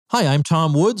Hi, I'm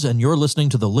Tom Woods, and you're listening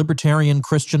to the Libertarian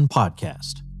Christian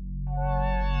Podcast.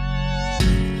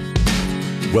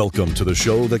 Welcome to the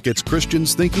show that gets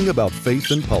Christians thinking about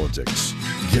faith and politics.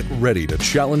 Get ready to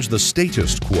challenge the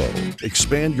status quo,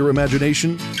 expand your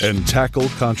imagination, and tackle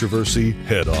controversy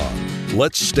head on.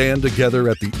 Let's stand together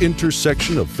at the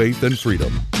intersection of faith and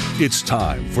freedom. It's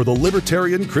time for the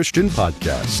Libertarian Christian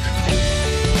Podcast.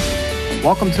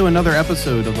 Welcome to another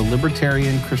episode of the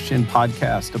Libertarian Christian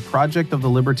Podcast, a project of the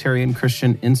Libertarian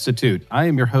Christian Institute. I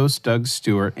am your host, Doug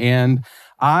Stewart, and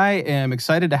I am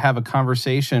excited to have a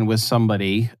conversation with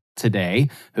somebody today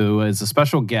who is a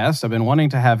special guest. I've been wanting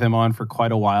to have him on for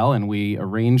quite a while, and we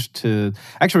arranged two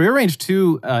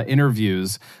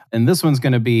interviews, and this one's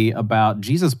going to be about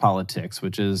Jesus Politics,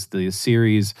 which is the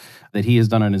series that he has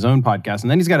done on his own podcast,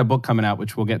 and then he's got a book coming out,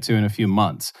 which we'll get to in a few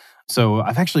months. So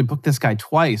I've actually booked this guy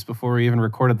twice before we even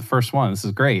recorded the first one. This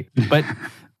is great. But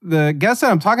the guest that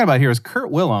I'm talking about here is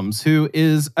Kurt Willems, who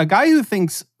is a guy who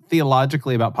thinks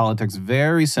theologically about politics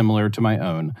very similar to my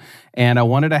own. And I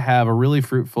wanted to have a really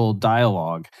fruitful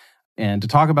dialogue and to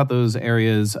talk about those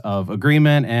areas of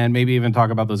agreement and maybe even talk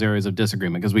about those areas of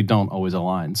disagreement because we don't always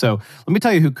align. So let me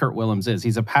tell you who Kurt Willems is.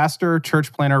 He's a pastor,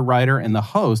 church planner, writer, and the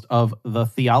host of the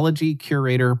Theology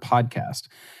Curator podcast.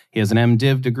 He has an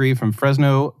MDiv degree from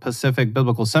Fresno Pacific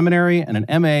Biblical Seminary and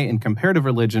an MA in Comparative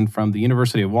Religion from the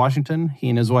University of Washington. He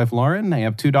and his wife, Lauren, they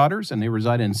have 2 daughters, and they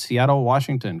reside in Seattle,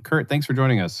 Washington. Kurt, thanks for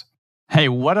joining us. Hey,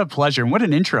 what a pleasure. And what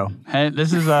an intro. Hey,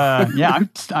 this is,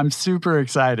 I'm super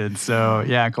excited. So,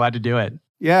 yeah, glad to do it.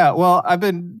 Yeah, well, I've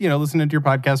been, listening to your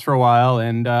podcast for a while,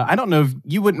 and I don't know if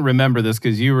you wouldn't remember this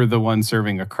because you were the one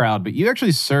serving a crowd, but you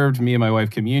actually served me and my wife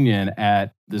communion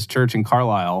at this church in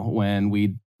Carlisle when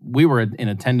we were in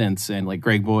attendance, and like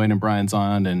Greg Boyd and Brian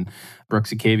Zond and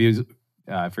Brooksy Cavey,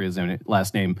 I forget his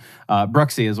last name.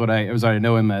 Brooksy is what I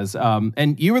know him as.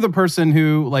 And you were the person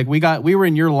who we were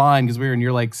in your line because we were in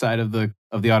your side of the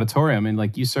auditorium,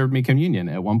 and you served me communion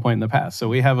at one point in the past. So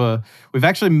we've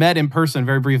actually met in person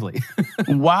very briefly.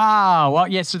 Wow. Well,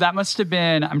 yeah. So that must have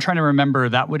been. I'm trying to remember.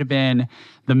 That would have been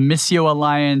the Missio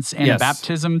Alliance and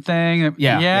baptism thing.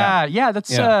 Yeah.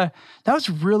 That was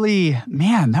really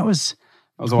That was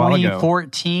a while ago.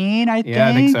 2014, I think. Yeah,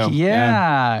 I think so.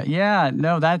 Yeah.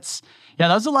 No, that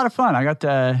was a lot of fun. I got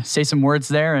to say some words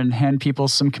there and hand people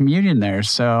some communion there.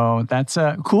 So that's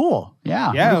cool.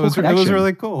 Yeah. Yeah, it was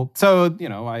really cool. So,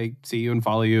 I see you and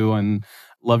follow you and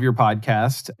love your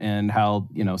podcast and how,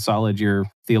 solid your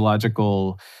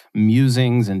theological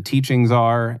musings and teachings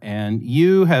are. And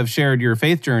you have shared your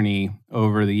faith journey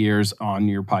over the years on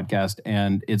your podcast,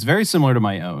 and it's very similar to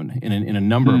my own in a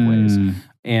number of ways.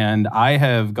 And I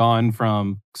have gone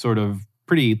from sort of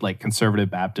pretty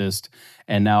conservative Baptist,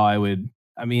 and now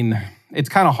it's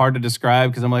kind of hard to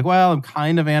describe because I'm I'm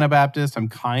kind of Anabaptist. I'm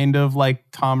kind of like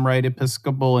Tom Wright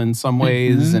Episcopal in some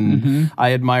ways, and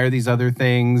I admire these other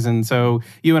things. And so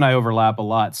you and I overlap a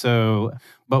lot.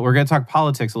 But we're going to talk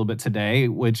politics a little bit today,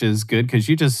 which is good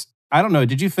because I don't know,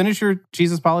 did you finish your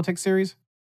Jesus Politics series?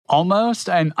 Almost.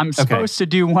 I'm supposed to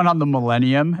do one on the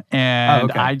millennium,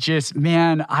 and I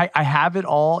have it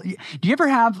all. Do you ever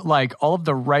have all of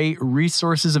the right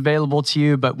resources available to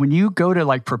you, but when you go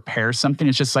to prepare something,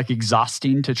 it's just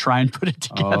exhausting to try and put it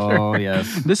together? Oh,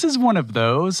 yes. This is one of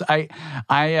those.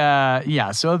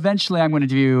 So eventually I'm going to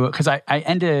do, because I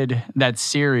ended that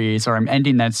series, or I'm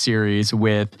ending that series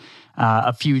with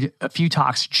a few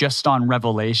talks just on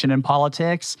Revelation and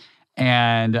politics.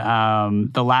 And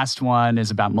the last one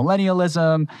is about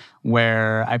millennialism,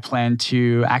 where I plan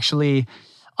to actually,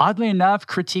 oddly enough,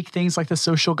 critique things like the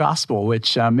social gospel,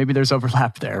 which maybe there's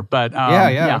overlap there. But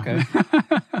okay.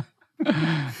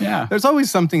 Yeah. There's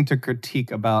always something to critique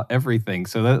about everything.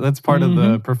 So that's part of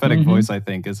the prophetic voice, I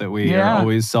think, is that we are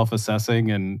always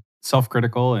self-assessing and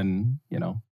self-critical and,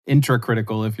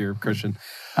 intracritical if you're Christian.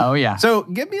 Oh, yeah. So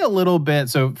give me a little bit,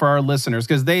 so for our listeners,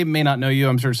 because they may not know you,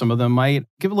 I'm sure some of them might,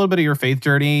 give a little bit of your faith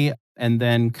journey and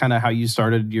then kind of how you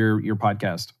started your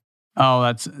podcast.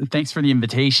 Oh, thanks for the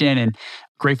invitation, and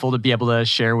grateful to be able to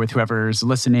share with whoever's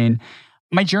listening.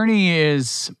 My journey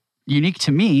is unique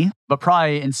to me, but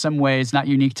probably in some ways not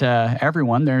unique to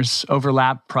everyone. There's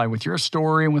overlap probably with your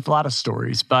story and with a lot of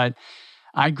stories, but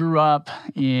I grew up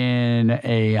in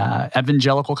a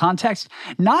evangelical context,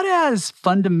 not as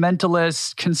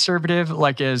fundamentalist, conservative,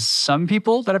 as some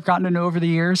people that I've gotten to know over the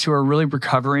years who are really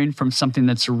recovering from something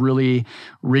that's really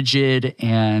rigid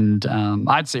and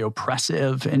I'd say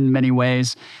oppressive in many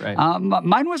ways. Right.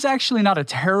 Mine was actually not a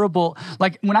terrible,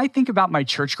 when I think about my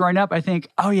church growing up, I think,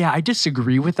 oh yeah, I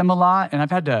disagree with them a lot and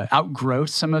I've had to outgrow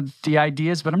some of the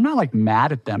ideas, but I'm not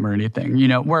mad at them or anything,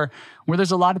 where where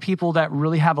there's a lot of people that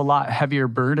really have a lot heavier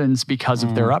burdens because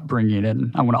of their upbringing,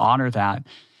 and I want to honor that.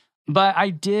 But I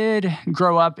did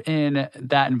grow up in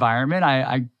that environment.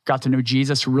 I got to know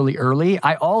Jesus really early.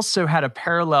 I also had a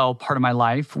parallel part of my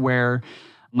life where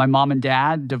my mom and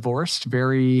dad divorced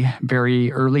very,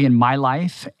 very early in my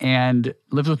life, and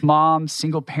lived with mom,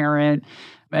 single parent.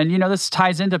 And, this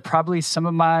ties into probably some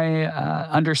of my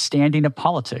understanding of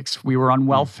politics. We were on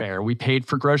welfare. We paid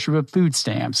for grocery with food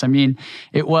stamps. I mean,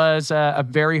 it was a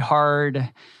very hard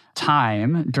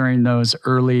time during those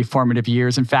early formative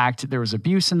years. In fact, there was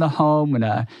abuse in the home when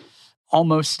a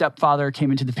almost stepfather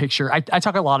came into the picture. I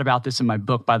talk a lot about this in my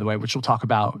book, by the way, which we'll talk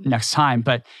about next time.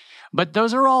 But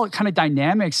those are all kind of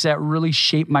dynamics that really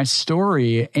shape my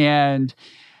story. And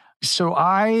so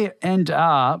I end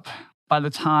up, by the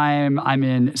time I'm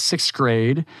in 6th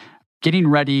grade, getting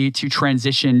ready to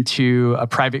transition to a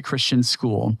private Christian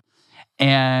school.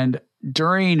 And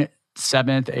during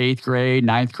 7th, 8th grade,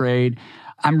 9th grade,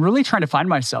 I'm really trying to find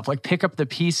myself, like pick up the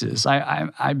pieces.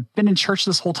 I've been in church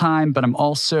this whole time, but I'm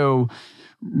also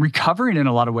recovering in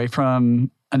a lot of ways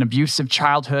from an abusive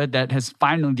childhood that has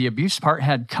finally, the abuse part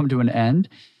had come to an end.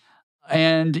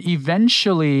 And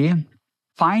eventually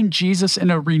find Jesus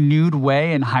in a renewed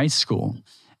way in high school.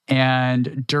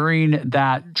 And during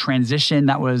that transition,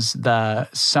 that was the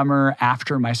summer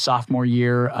after my sophomore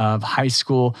year of high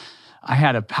school, I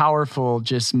had a powerful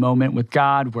just moment with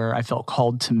God where I felt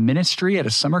called to ministry at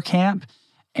a summer camp.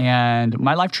 And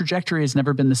my life trajectory has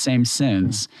never been the same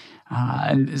since.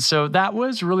 And so that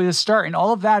was really the start. And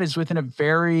all of that is within a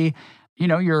very,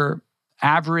 your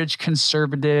average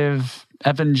conservative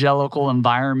evangelical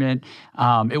environment.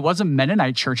 It was a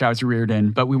Mennonite church I was reared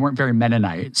in, but we weren't very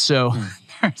Mennonite. So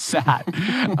there's that.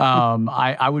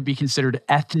 I would be considered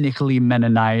ethnically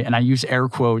Mennonite, and I use air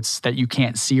quotes that you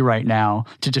can't see right now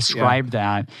to describe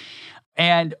that.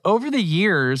 And over the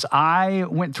years, I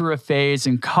went through a phase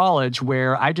in college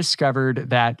where I discovered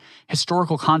that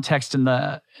historical context and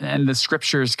the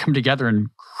scriptures come together in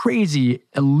crazy,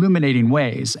 illuminating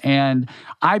ways. And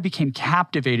I became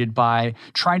captivated by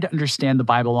trying to understand the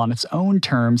Bible on its own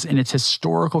terms in its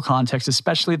historical context,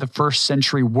 especially the first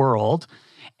century world.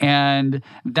 And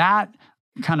that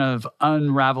kind of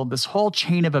unraveled this whole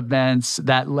chain of events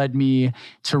that led me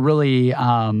to really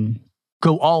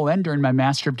go all in during my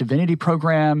Master of Divinity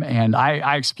program. And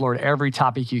I explored every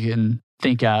topic you can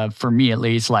think of, for me at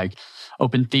least, like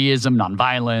open theism,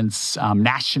 nonviolence,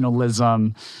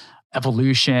 nationalism,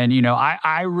 evolution.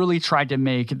 I really tried to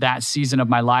make that season of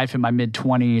my life in my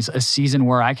mid-20s a season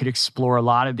where I could explore a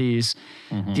lot of these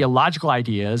theological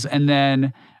ideas. And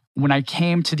then when I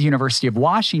came to the University of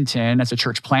Washington as a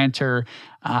church planter,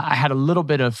 I had a little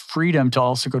bit of freedom to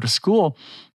also go to school.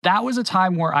 That was a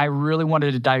time where I really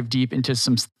wanted to dive deep into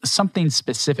something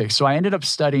specific. So I ended up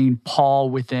studying Paul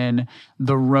within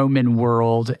the Roman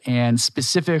world, and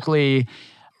specifically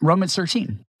Romans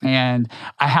 13. And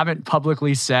I haven't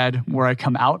publicly said where I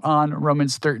come out on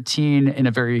Romans 13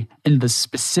 in the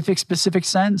specific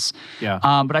sense. Yeah.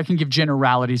 But I can give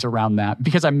generalities around that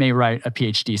because I may write a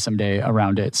PhD someday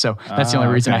around it. So that's the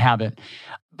only reason I haven't.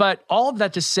 But all of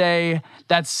that to say,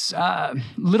 that's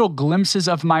little glimpses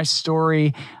of my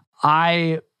story.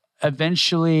 I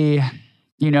eventually,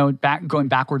 going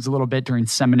backwards a little bit during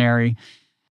seminary,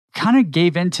 kind of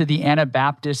gave into the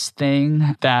Anabaptist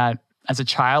thing that as a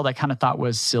child I kind of thought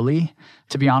was silly,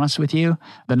 to be honest with you.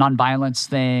 The nonviolence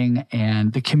thing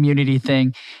and the community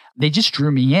thing, they just drew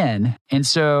me in. And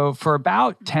so for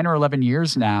about 10 or 11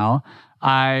 years now,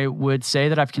 I would say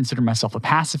that I've considered myself a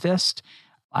pacifist.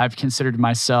 I've considered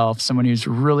myself someone who's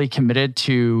really committed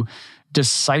to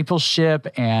discipleship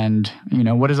and,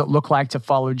 what does it look like to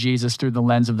follow Jesus through the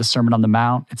lens of the Sermon on the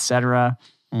Mount, et cetera.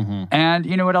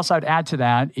 And what else I'd add to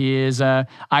that is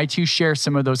I too share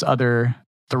some of those other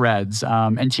threads.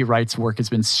 N.T. Wright's work has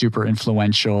been super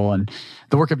influential, and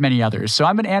the work of many others. So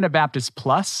I'm an Anabaptist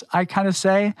plus, I kind of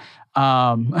say.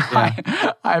 I'm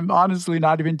honestly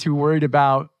not even too worried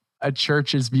about a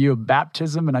church's view of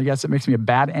baptism, and I guess it makes me a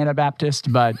bad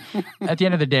Anabaptist. But at the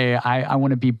end of the day, I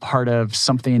want to be part of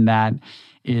something that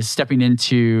is stepping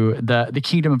into the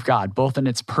kingdom of God, both in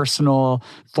its personal,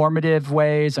 formative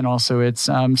ways and also its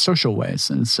social ways.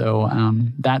 And so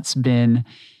that's been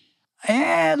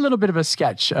a little bit of a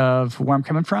sketch of where I'm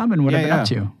coming from and what I've been up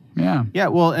to. Yeah.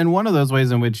 Well, and one of those ways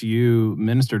in which you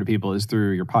minister to people is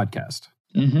through your podcast.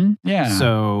 Yeah.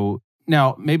 So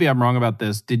now, maybe I'm wrong about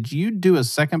this. Did you do a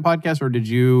second podcast or did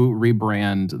you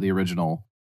rebrand the original?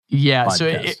 Yeah, podcast? So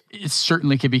it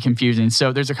certainly could be confusing.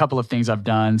 So there's a couple of things I've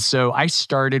done. So I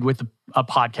started with a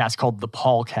podcast called The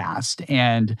Paulcast,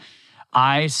 and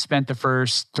I spent the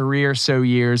first 3 or so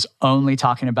years only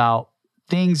talking about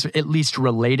things at least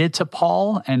related to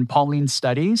Paul and Pauline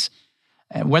studies,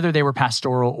 whether they were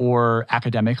pastoral or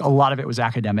academic. A lot of it was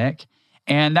academic.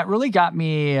 And that really got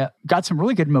some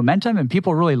really good momentum, and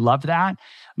people really loved that.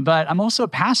 But I'm also a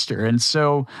pastor. And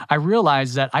so I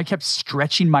realized that I kept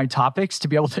stretching my topics to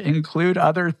be able to include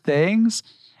other things,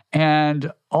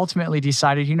 and ultimately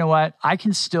decided, you know what, I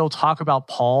can still talk about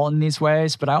Paul in these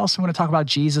ways, but I also want to talk about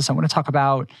Jesus. I want to talk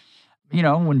about,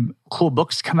 when cool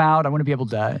books come out, I want to be able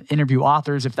to interview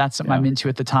authors if that's something I'm into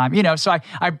at the time. So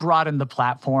I broadened the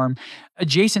platform.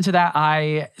 Adjacent to that,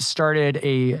 I started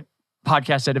a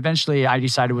podcast that eventually I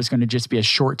decided was going to just be a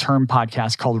short-term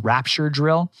podcast called Rapture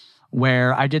Drill,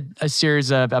 where I did a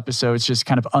series of episodes just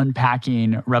kind of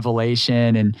unpacking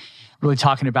Revelation and really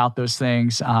talking about those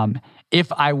things. If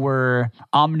I were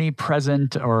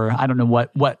omnipresent, or I don't know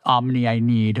what omni I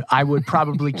need, I would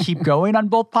probably keep going on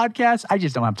both podcasts. I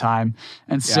just don't have time.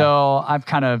 And so I've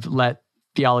kind of let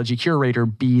Theology Curator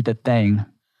be the thing.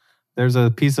 There's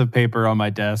a piece of paper on my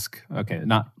desk. Okay,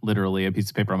 not literally a piece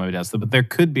of paper on my desk, but there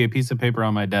could be a piece of paper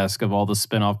on my desk of all the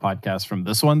spin-off podcasts from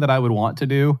this one that I would want to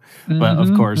do. But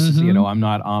of course, I'm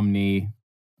not omni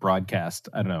broadcast.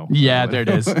 I don't know. Yeah, there it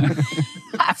is.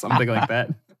 Something like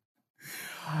that.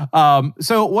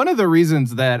 So one of the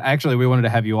reasons that actually we wanted to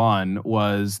have you on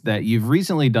was that you've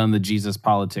recently done the Jesus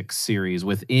Politics series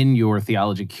within your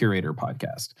Theology Curator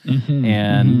podcast.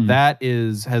 That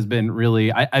has been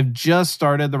really, I've just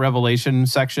started the Revelation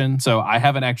section, so I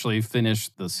haven't actually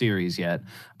finished the series yet,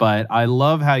 but I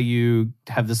love how you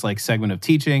have this like segment of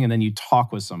teaching and then you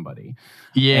talk with somebody.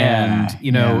 Yeah.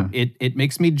 And, it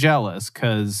makes me jealous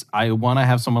because I want to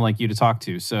have someone like you to talk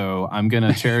to. So I'm going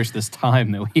to cherish this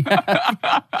time that we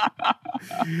have.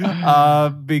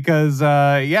 Because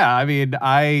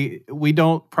we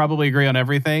don't probably agree on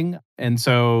everything. And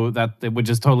so which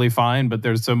is totally fine, but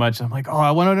there's so much. I'm like,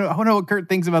 I want to know what Kurt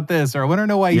thinks about this, or I want to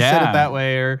know why he said it that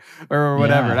way, or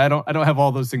whatever. Yeah. And I don't have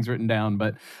all those things written down,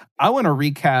 but I want to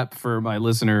recap for my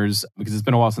listeners because it's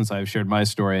been a while since I've shared my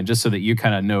story, and just so that you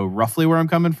kind of know roughly where I'm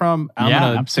coming from. I'm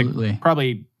gonna absolutely.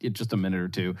 Probably just a minute or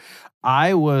two.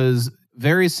 I was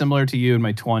very similar to you in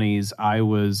my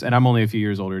 20s. And I'm only a few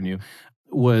years older than you,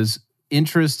 was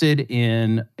interested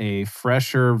in a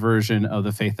fresher version of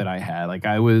the faith that I had. Like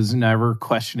I was never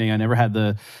questioning. I never had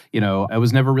I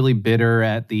was never really bitter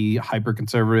at the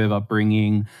hyper-conservative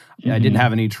upbringing. I didn't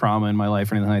have any trauma in my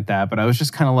life or anything like that. But I was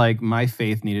just kind of like, my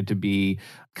faith needed to be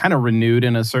kind of renewed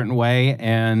in a certain way.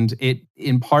 And it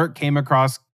in part came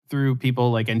across through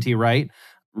people like N.T. Wright.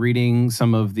 Reading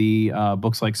some of the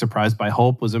books like Surprised by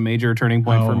Hope was a major turning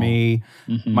point for me.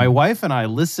 My wife and I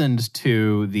listened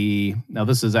to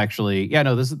this is actually,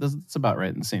 this is about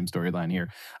right in the same storyline here.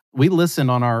 We listened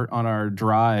on our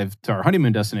drive to our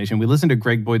honeymoon destination. We listened to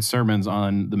Greg Boyd's sermons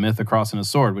on the myth of Cross and a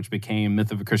Sword, which became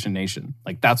Myth of a Christian Nation.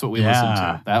 Like that's what we listened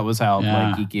to. That was how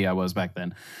like geeky I was back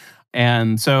then.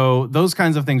 And so those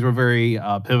kinds of things were very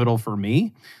pivotal for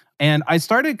me. And I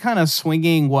started kind of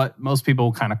swinging what most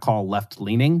people kind of call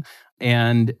left-leaning.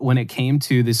 And when it came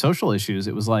to the social issues,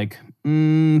 it was like,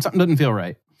 something doesn't feel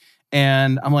right.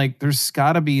 And I'm like, there's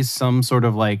got to be some sort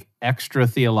of like extra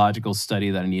theological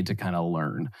study that I need to kind of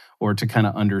learn or to kind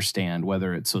of understand,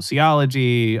 whether it's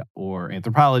sociology or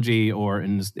anthropology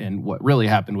and what really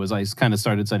happened was I kind of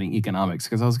started studying economics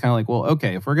because I was kind of like, well,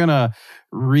 okay, if we're going to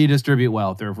redistribute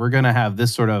wealth or if we're going to have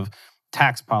this sort of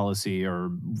tax policy or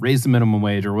raise the minimum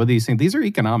wage or what these things, these are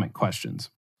economic questions.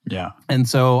 Yeah. And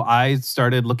so I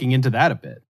started looking into that a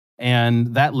bit.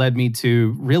 And that led me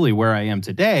to really where I am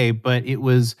today. But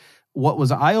what was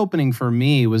eye-opening for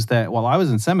me was that while I was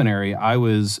in seminary, I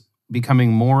was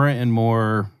becoming more and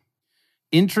more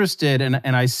interested, and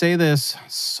I say this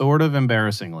sort of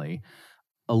embarrassingly,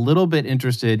 a little bit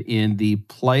interested in the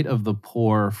plight of the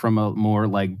poor from a more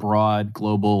like broad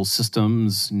global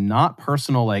systems, not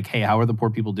personal, like, hey, how are the poor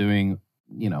people doing,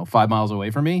 5 miles away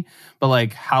from me? But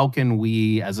like, how can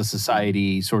we as a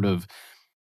society sort of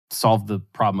solve the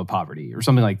problem of poverty or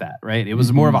something like that, right? It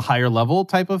was more of a higher level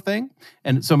type of thing.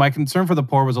 And so my concern for the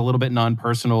poor was a little bit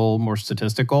non-personal, more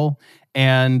statistical.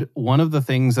 And one of the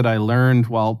things that I learned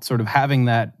while sort of having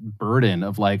that burden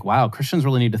of like, wow, Christians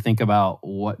really need to think about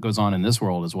what goes on in this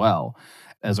world as well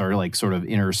as our like sort of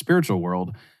inner spiritual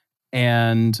world.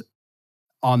 And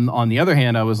on the other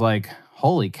hand, I was like,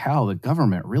 holy cow, the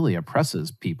government really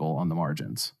oppresses people on the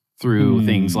margins through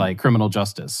things like criminal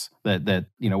justice that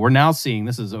we're now seeing.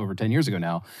 This is over 10 years ago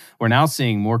now. We're now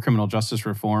seeing more criminal justice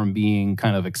reform being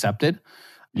kind of accepted.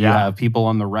 You have people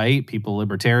on the right, people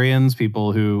libertarians,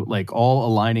 people who like all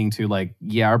aligning to like,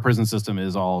 our prison system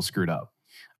is all screwed up.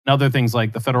 And other things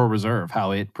like the Federal Reserve,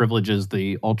 how it privileges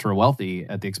the ultra wealthy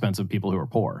at the expense of people who are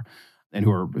poor. and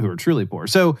who are truly poor.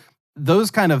 So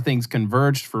those kind of things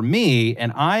converged for me,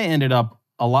 and I ended up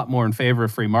a lot more in favor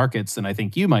of free markets than I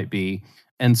think you might be.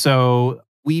 And so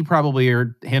we probably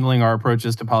are handling our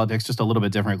approaches to politics just a little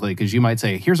bit differently, because you might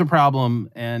say, here's a problem,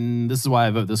 and this is why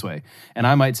I vote this way. And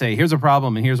I might say, here's a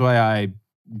problem, and here's why I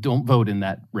don't vote in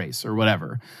that race or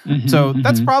whatever. So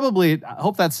that's probably, I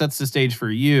hope that sets the stage for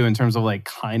you in terms of like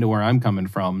kind of where I'm coming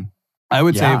from. I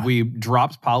would say if we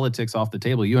dropped politics off the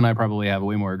table, you and I probably have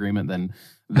way more agreement than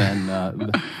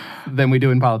we do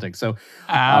in politics. So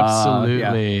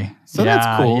absolutely. So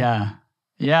that's cool.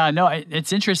 Yeah, no,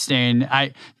 it's interesting.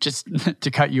 I just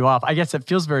to cut you off, I guess it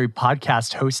feels very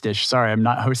podcast hostish. Sorry, I'm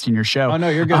not hosting your show. Oh no,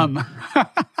 you're good.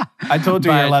 I told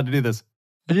you you're allowed to do this.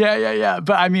 Yeah.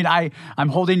 But I mean, I'm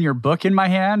holding your book in my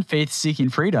hand, Faith Seeking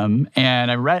Freedom,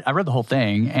 and I read the whole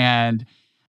thing, and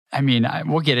I mean,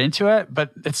 we'll get into it,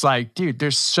 but it's like, dude,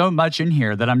 there's so much in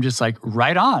here that I'm just like,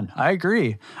 right on. I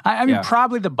agree. I mean,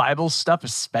 probably the Bible stuff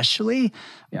especially,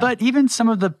 but even some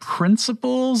of the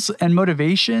principles and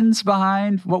motivations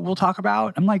behind what we'll talk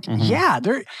about, I'm like,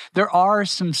 there are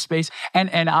some space.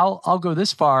 And I'll go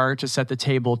this far to set the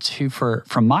table too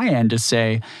from my end to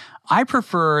say, I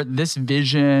prefer this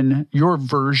vision, your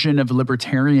version of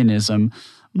libertarianism,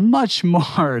 much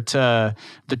more to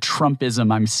the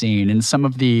Trumpism I'm seeing and some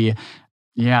of the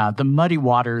muddy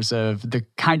waters of the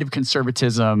kind of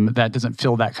conservatism that doesn't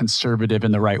feel that conservative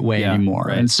in the right way anymore.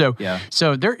 Right. And so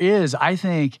there is, I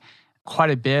think, quite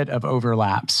a bit of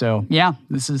overlap. So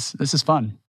this is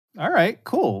fun. All right,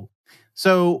 cool.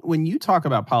 So when you talk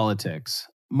about politics,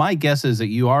 my guess is that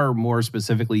you are more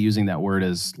specifically using that word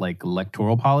as like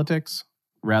electoral politics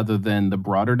rather than the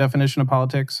broader definition of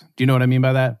politics. Do you know what I mean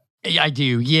by that? I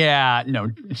do. Yeah. No.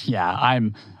 Yeah.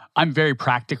 I'm very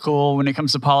practical when it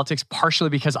comes to politics,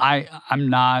 partially because I'm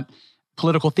not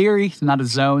political theory. It's not a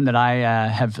zone that I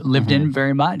have lived in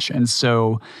very much. And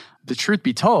so the truth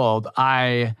be told,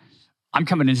 I'm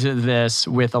coming into this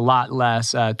with a lot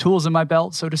less tools in my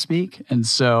belt, so to speak. And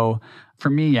so for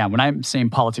me, when I'm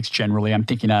saying politics generally, I'm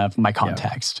thinking of my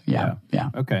context. Yeah.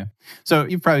 Okay. So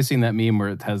you've probably seen that meme where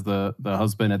it has the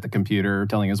husband at the computer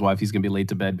telling his wife he's going to be late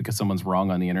to bed because someone's wrong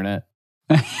on the internet.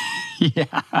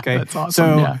 Okay. That's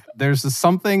awesome. So there's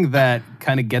something that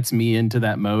kind of gets me into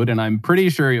that mode, and I'm pretty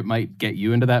sure it might get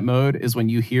you into that mode, is when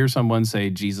you hear someone say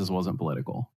Jesus wasn't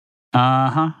political.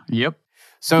 Yep.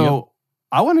 So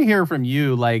I want to hear from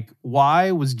you, like, why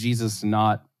was Jesus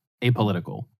not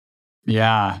apolitical?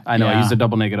 Yeah. I know I used a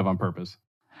double negative on purpose.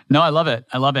 No, I love it.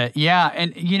 Yeah.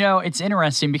 And, it's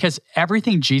interesting because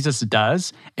everything Jesus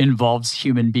does involves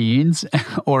human beings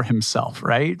or himself,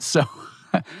 right?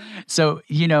 So,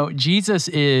 Jesus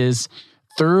is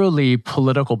thoroughly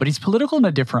political, but he's political in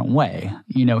a different way.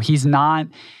 He's not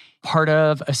part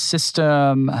of a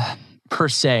system per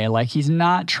se. Like, he's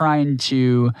not trying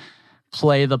to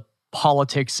play the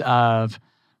politics of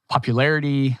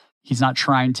popularity. He's not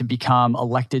trying to become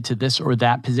elected to this or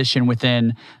that position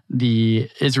within the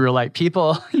Israelite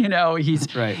people.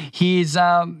 He's right.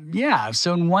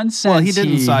 So in one sense, well, he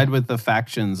didn't side with the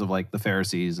factions of like the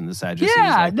Pharisees and the Sadducees.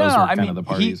 Those were kind of the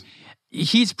parties.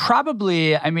 He's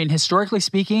probably, historically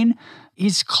speaking,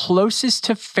 he's closest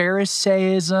to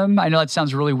Pharisaism. I know that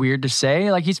sounds really weird to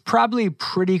say. Like, he's probably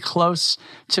pretty close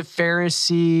to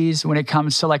Pharisees when it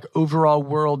comes to like overall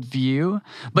worldview,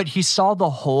 but he saw the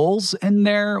holes in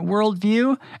their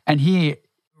worldview and he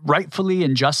rightfully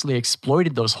and justly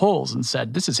exploited those holes and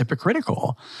said, this is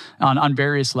hypocritical on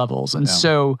various levels. And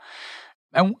so,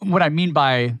 and what I mean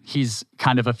by he's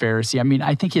kind of a Pharisee,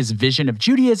 I think his vision of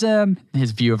Judaism,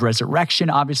 his view of resurrection,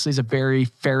 obviously is a very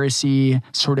Pharisee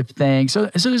sort of thing. So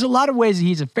there's a lot of ways that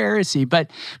he's a Pharisee, but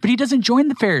he doesn't join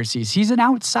the Pharisees. He's an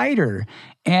outsider,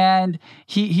 and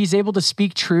he's able to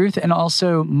speak truth and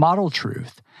also model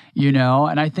truth.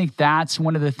 And I think that's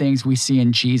one of the things we see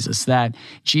in Jesus, that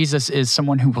Jesus is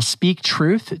someone who will speak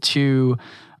truth to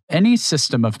any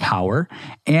system of power,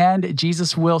 and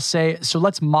Jesus will say, so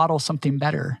let's model something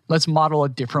better. Let's model a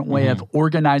different way of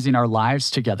organizing our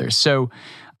lives together. So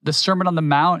the Sermon on the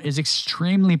Mount is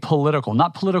extremely political,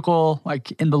 not political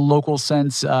like in the local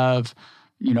sense of,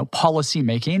 policy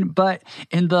making, but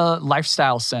in the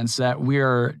lifestyle sense that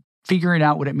we're figuring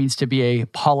out what it means to be a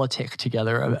politic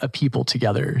together, a people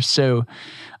together. So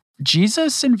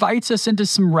Jesus invites us into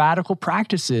some radical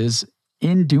practices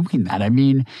in doing that.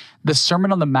 The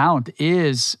Sermon on the Mount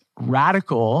is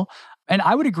radical. And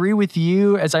I would agree with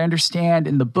you, as I understand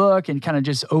in the book and kind of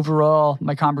just overall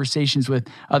my conversations with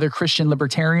other Christian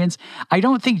libertarians, I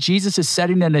don't think Jesus is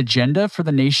setting an agenda for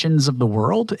the nations of the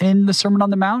world in the Sermon on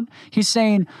the Mount. He's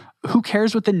saying, who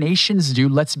cares what the nations do?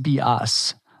 Let's be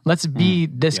us. Let's be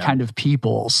this kind of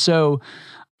people. So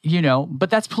but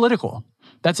that's political.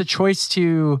 That's a choice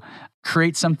to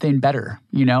create something better,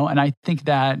 and I think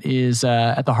that is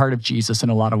at the heart of Jesus in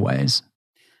a lot of ways.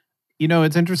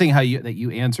 It's interesting that you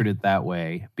answered it that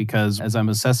way, because as I'm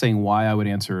assessing why I would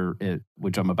answer it,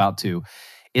 which I'm about to,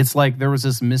 it's like there was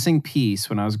this missing piece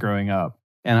when I was growing up.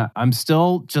 And I'm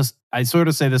still I sort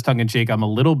of say this tongue in cheek, I'm a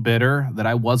little bitter that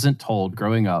I wasn't told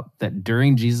growing up that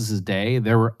during Jesus' day,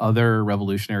 there were other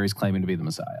revolutionaries claiming to be the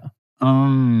Messiah.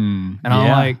 And I'm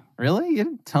like, really? You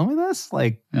didn't tell me this?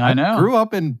 Like, I know.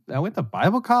 I went to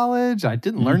Bible college. I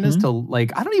didn't learn this till I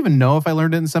don't even know if I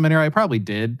learned it in seminary. I probably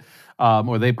did.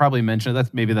 Or they probably mentioned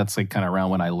it. That's like kind of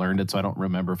around when I learned it. So I don't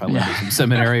remember if I learned it from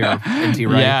seminary or NT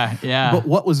Wright. Yeah. But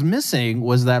what was missing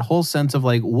was that whole sense of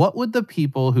like, what would the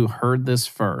people who heard this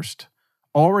first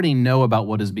already know about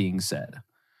what is being said?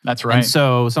 That's right. And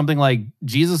so something like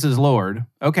Jesus is Lord.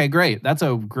 Okay, great. That's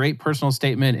a great personal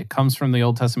statement. It comes from the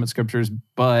Old Testament scriptures.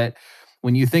 But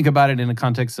when you think about it in the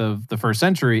context of the first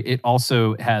century, it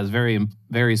also has very,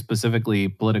 very specifically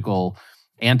political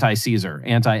anti-Caesar,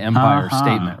 anti-empire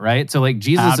statement, right? So like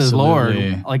Jesus is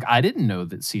Lord. Like I didn't know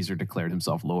that Caesar declared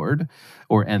himself Lord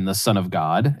and the Son of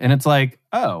God. And it's like,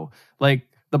 like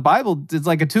the Bible is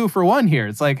like a 2-for-1 here.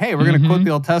 It's like, hey, we're going to quote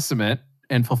the Old Testament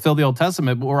and fulfill the Old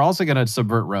Testament, but we're also going to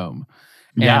subvert Rome.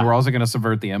 And we're also going to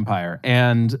subvert the empire.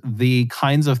 And the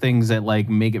kinds of things that like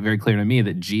make it very clear to me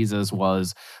that Jesus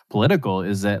was political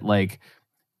is that like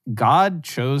God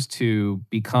chose to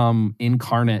become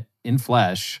incarnate in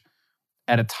flesh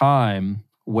at a time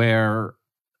where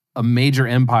a major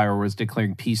empire was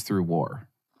declaring peace through war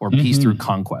or peace through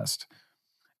conquest.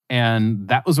 And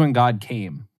that was when God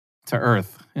came to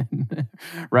earth,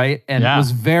 right? And it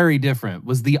was very different,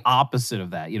 was the opposite of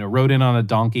that, rode in on a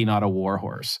donkey, not a war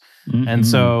horse. And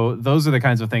so those are the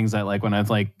kinds of things that like when I was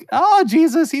like, oh,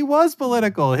 Jesus, he was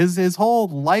political. His whole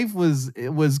life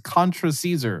was contra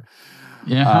Caesar.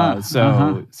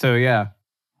 So yeah.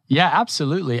 Yeah,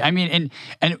 absolutely. I mean,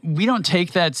 and we don't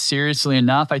take that seriously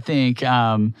enough. I think,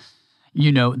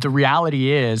 the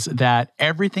reality is that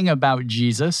everything about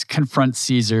Jesus confronts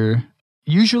Caesar,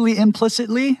 usually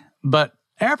implicitly, but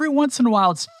every once in a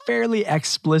while it's fairly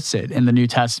explicit in the New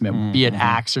Testament, be it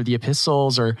Acts or the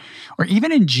epistles or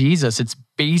even in Jesus, it's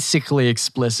basically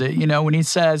explicit, when he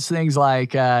says things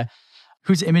like,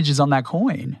 whose image is on that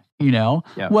coin,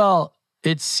 Well,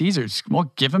 it's Caesar's.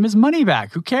 Well, give him his money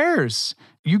back. Who cares?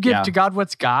 You give to God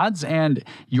what's God's, and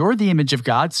you're the image of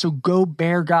God, so go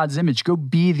bear God's image. Go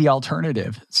be the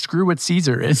alternative. Screw what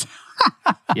Caesar is.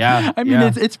 I mean,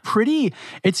 it's pretty,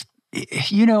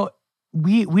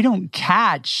 we don't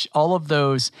catch all of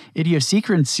those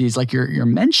idiosyncrasies like you're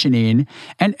mentioning.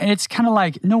 And it's kind of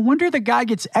like, no wonder the guy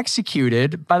gets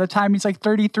executed by the time he's like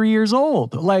 33 years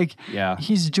old. Like,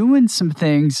 he's doing some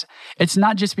things. It's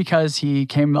not just because he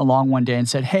came along one day and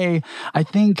said, hey, I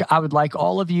think I would like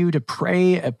all of you to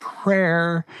pray a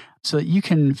prayer so that you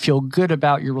can feel good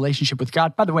about your relationship with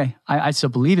God. By the way, I still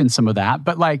believe in some of that,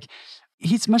 but like,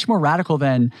 he's much more radical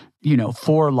than,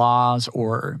 4 laws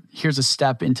or here's a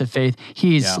step into faith.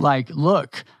 He's like,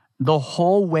 look, the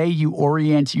whole way you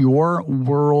orient your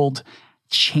world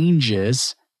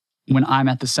changes when I'm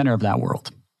at the center of that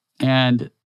world. And,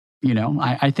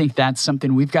 I think that's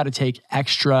something we've got to take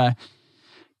extra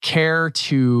care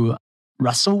to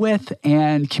wrestle with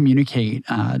and communicate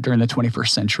during the 21st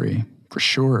century, for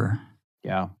sure.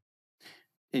 Yeah.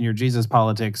 In your Jesus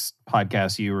Politics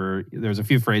podcast, there's a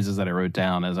few phrases that I wrote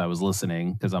down as I was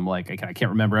listening because I'm like, I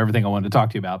can't remember everything I wanted to talk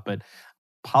to you about, but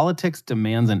politics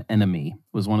demands an enemy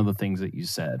was one of the things that you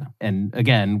said. And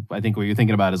again, I think what you're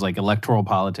thinking about is like electoral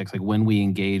politics. Like when we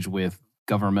engage with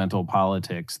governmental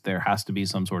politics, there has to be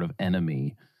some sort of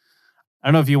enemy. I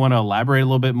don't know if you want to elaborate a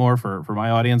little bit more for my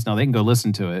audience. Now they can go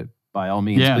listen to it. By all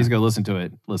means, please go listen to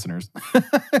it, listeners,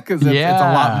 because it's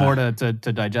a lot more to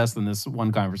digest than this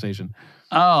one conversation.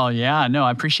 Oh, yeah. No,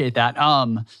 I appreciate that.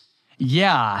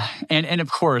 Yeah. And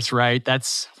of course, right,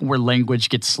 that's where language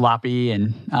gets sloppy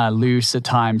and loose at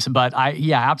times. But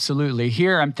absolutely.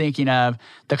 Here I'm thinking of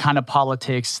the kind of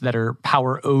politics that are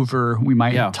power over, we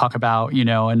might talk about, in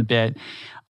a bit.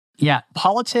 Yeah,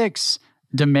 politics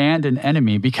demand an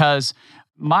enemy because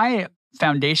my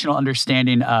foundational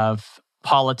understanding of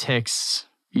politics,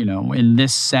 in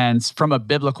this sense, from a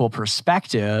biblical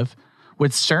perspective,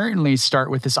 would certainly start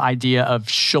with this idea of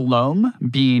shalom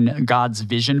being God's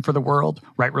vision for the world,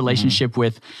 right? Relationship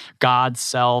with God,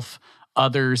 self,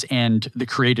 others, and the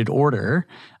created order.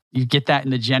 You get that in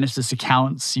the Genesis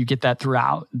accounts. You get that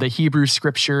throughout the Hebrew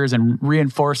scriptures and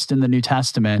reinforced in the New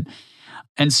Testament.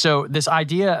 And so this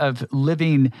idea of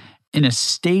living in a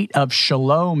state of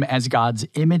shalom as God's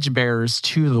image bearers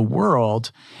to the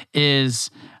world is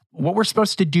what we're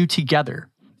supposed to do together.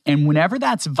 And whenever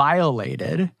that's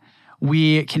violated,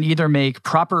 we can either make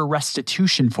proper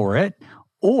restitution for it,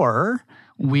 or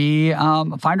we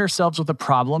find ourselves with a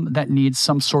problem that needs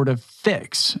some sort of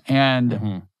fix.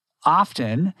 And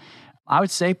often, I would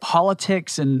say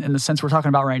politics, in the sense we're talking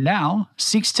about right now,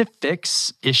 seeks to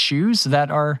fix issues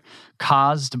that are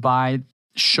caused by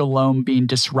shalom being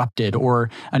disrupted, or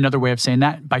another way of saying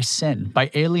that, by sin,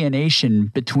 by alienation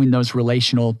between those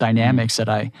relational dynamics that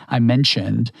I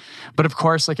mentioned. But of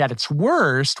course, like at its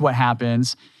worst, what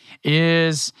happens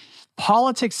is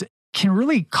politics can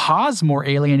really cause more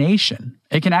alienation.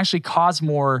 It can actually cause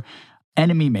more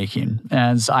enemy making,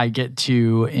 as I get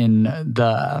to in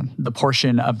the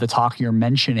portion of the talk you're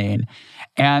mentioning.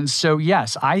 And so,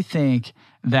 yes, I think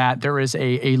that there is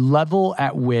a level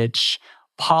at which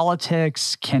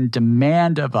politics can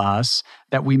demand of us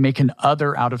that we make an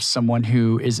other out of someone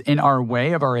who is in our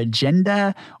way of our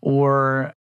agenda,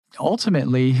 or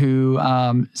ultimately who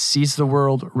sees the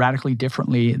world radically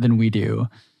differently than we do.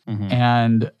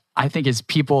 And I think as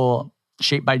people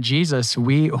shaped by Jesus,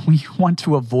 we want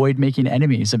to avoid making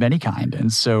enemies of any kind.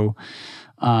 And so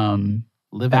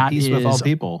live at peace with all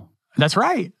people. That's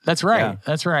right. That's right. Yeah.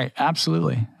 That's right.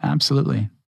 Absolutely. Absolutely.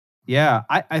 Yeah,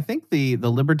 I think the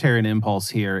libertarian impulse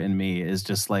here in me is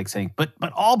just like saying, but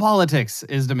all politics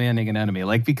is demanding an enemy,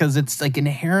 like, because it's like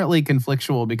inherently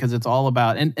conflictual, because it's all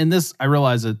about, and this, I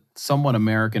realize it's somewhat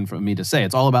American for me to say,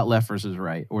 it's all about left versus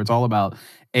right, or it's all about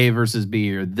A versus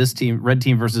B, or this team, red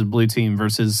team versus blue team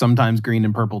versus sometimes green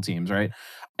and purple teams, right?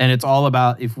 And it's all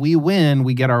about, if we win,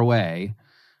 we get our way,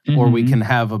 or we can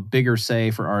have a bigger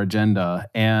say for our agenda.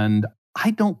 And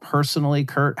I don't personally,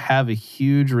 Kurt, have a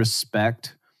huge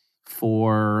respect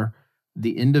for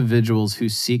the individuals who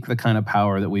seek the kind of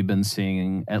power that we've been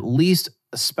seeing, at least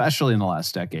especially in the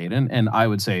last decade, and I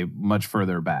would say much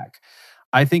further back.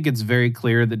 I think it's very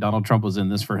clear that Donald Trump was in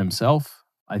this for himself.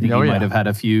 I think he might have had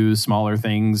a few smaller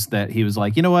things that he was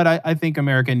like, you know what, I think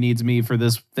America needs me for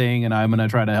this thing, and I'm going to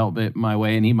try to help it my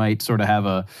way. And he might sort of have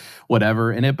a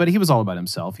whatever in it, but he was all about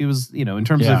himself. He was, in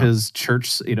terms of his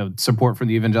church, support for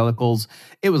the evangelicals,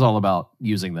 it was all about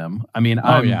using them. I mean,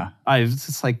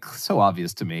 it's like so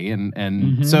obvious to me.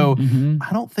 And so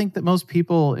I don't think that most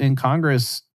people in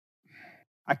Congress,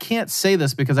 I can't say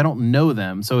this because I don't know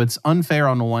them, so it's unfair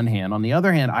on the one hand. On the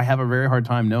other hand, I have a very hard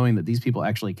time knowing that these people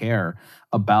actually care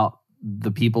about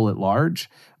the people at large,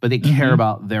 but they care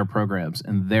about their programs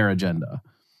and their agenda.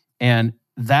 And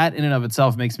that in and of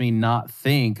itself makes me not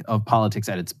think of politics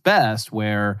at its best,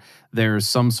 where there's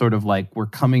some sort of like, we're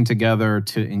coming together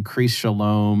to increase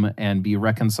shalom and be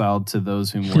reconciled to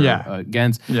those whom we're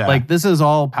against. Yeah. Like, this is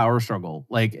all power struggle,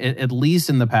 like at least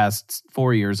in the past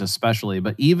 4 years especially,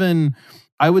 but even,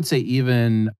 I would say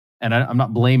even, and I'm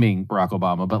not blaming Barack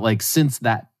Obama, but like since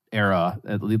that era,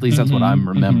 at least that's what I'm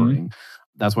remembering.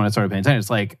 That's when I started paying attention. It's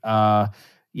like,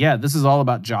 this is all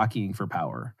about jockeying for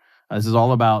power. This is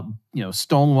all about,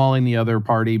 stonewalling the other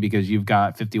party because you've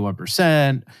got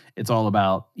 51%. It's all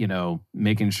about,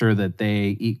 making sure that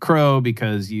they eat crow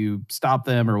because you stop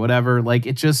them or whatever. Like,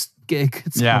 it just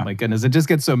gets, oh my goodness, it just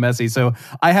gets so messy. So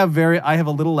I have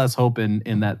a little less hope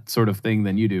in that sort of thing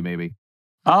than you do, maybe.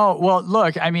 Oh, well,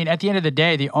 look, I mean, at the end of the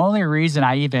day, the only reason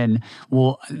I even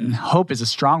hope is a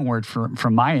strong word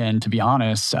from my end, to be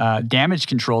honest. Damage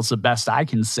control is the best I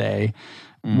can say,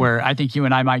 where I think you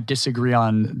and I might disagree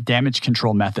on damage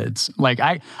control methods. Like,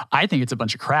 I think it's a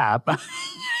bunch of crap. I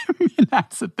mean,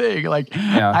 that's the thing. Like,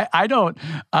 I don't,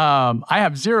 I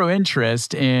have zero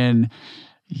interest in,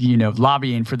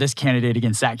 lobbying for this candidate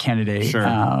against that candidate, sure.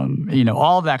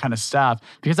 All of that kind of stuff.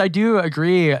 Because I do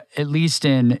agree, at least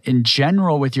in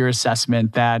general, with your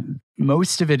assessment that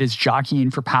most of it is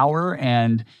jockeying for power,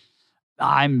 and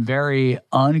I'm very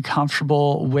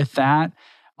uncomfortable with that.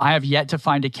 I have yet to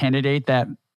find a candidate that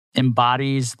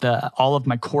embodies all of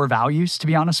my core values, to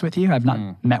be honest with you. I've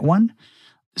not met one.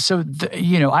 So,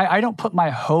 I don't put my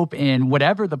hope in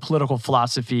whatever the political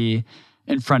philosophy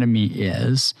in front of me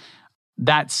is.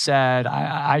 That said,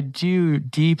 I do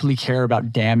deeply care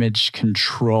about damage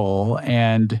control,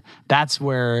 and that's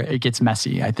where it gets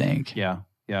messy, I think. Yeah.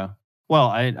 Well,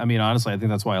 I mean, honestly, I think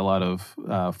that's why a lot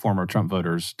of former Trump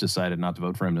voters decided not to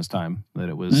vote for him this time. That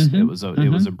it was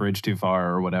a bridge too far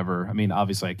or whatever. I mean,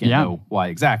 obviously, I can't know why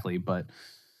exactly, but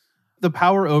the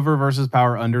power over versus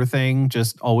power under thing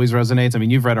just always resonates. I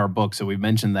mean, you've read our book, so we've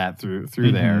mentioned that through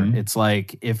there. It's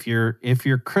like, if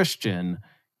you're Christian,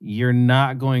 you're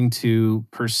not going to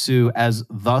pursue as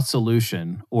the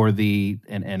solution or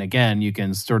and again, you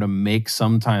can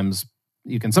sometimes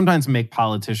make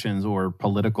politicians or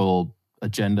political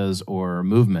agendas or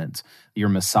movements your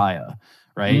messiah,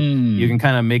 right? You can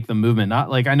kind of make the movement.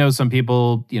 Not like, I know some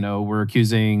people, were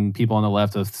accusing people on the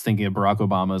left of thinking of Barack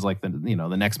Obama as like the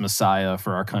next messiah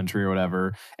for our country or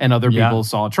whatever. And other people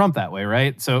saw Trump that way,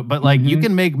 right? So, but like you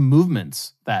can make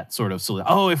movements that sort of,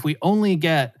 if we only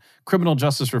get criminal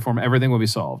justice reform, everything will be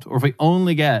solved. Or if we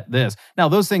only get this. Now,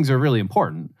 those things are really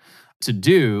important to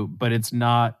do, but it's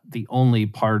not the only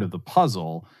part of the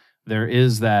puzzle. There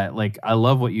is that, like, I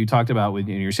love what you talked about in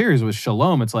your series with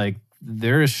shalom. It's like,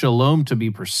 there is shalom to be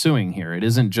pursuing here. It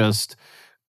isn't just,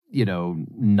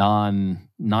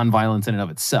 non-violence in and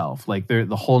of itself. Like the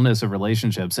wholeness of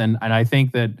relationships. And I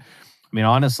think that,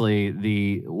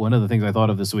 honestly, one of the things I thought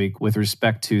of this week with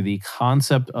respect to the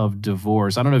concept of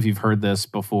divorce, I don't know if you've heard this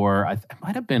before. It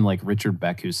might have been like Richard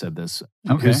Beck who said this,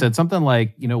 who said something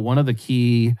like, one of the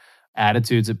key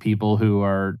attitudes of people who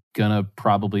are going to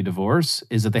probably divorce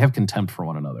is that they have contempt for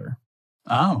one another.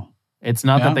 Oh. It's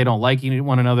not that they don't like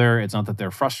one another. It's not that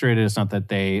they're frustrated. It's not that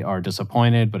they are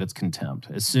disappointed, but it's contempt.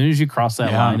 As soon as you cross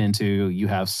that line into you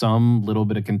have some little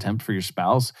bit of contempt for your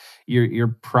spouse,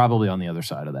 you're probably on the other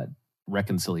side of that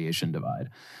reconciliation divide.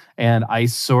 And I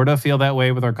sort of feel that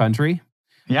way with our country.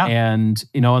 Yeah. And,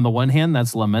 on the one hand,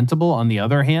 that's lamentable. On the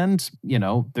other hand,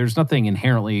 there's nothing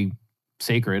inherently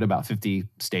sacred about 50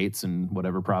 states and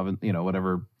whatever province,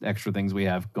 whatever extra things we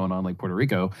have going on like Puerto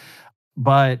Rico.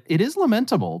 But it is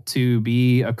lamentable to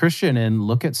be a Christian and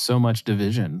look at so much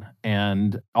division,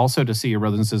 and also to see your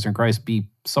brothers and sisters in Christ be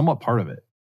somewhat part of it.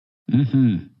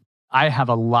 I have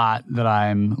a lot that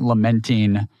I'm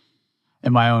lamenting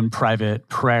in my own private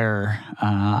prayer.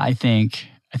 I think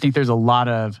there's a lot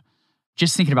of,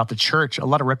 just thinking about the church, a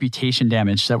lot of reputation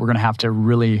damage that we're going to have to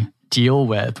really deal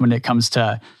with when it comes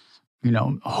to,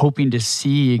 hoping to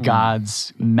see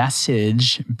God's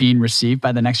message being received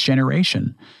by the next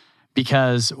generation.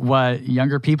 Because what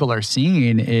younger people are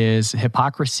seeing is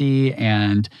hypocrisy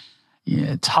and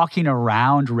talking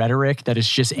around rhetoric that is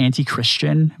just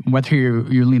anti-Christian, whether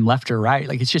you lean left or right.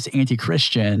 Like, it's just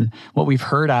anti-Christian, what we've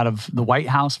heard out of the White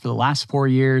House for the last 4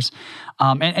 years.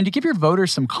 And to give your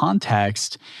voters some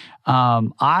context,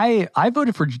 I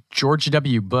voted for George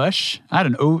W. Bush. I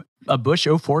had a Bush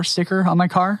 04 sticker on my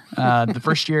car. The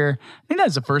first year, I think that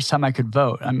was the first time I could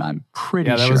vote. I'm pretty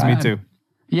sure. Yeah, that was me too.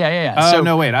 Yeah. Oh,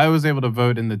 no, wait. I was able to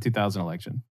vote in the 2000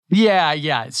 election.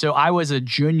 Yeah. So I was a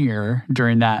junior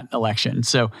during that election,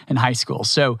 so in high school.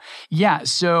 So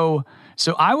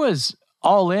I was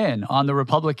all in on the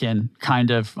Republican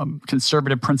kind of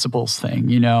conservative principles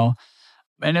thing,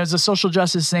 And it was a social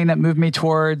justice thing that moved me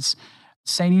towards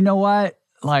saying, you know what?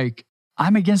 Like,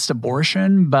 I'm against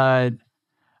abortion, but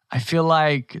I feel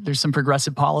like there's some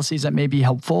progressive policies that may be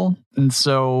helpful. And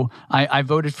so I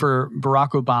voted for Barack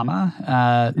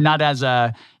Obama, not as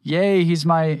a, yay, he's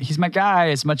my guy,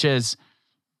 as much as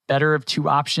better of two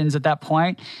options at that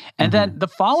point. And then the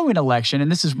following election, and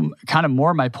this is kind of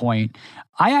more my point,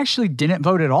 I actually didn't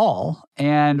vote at all.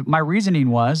 And my reasoning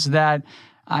was that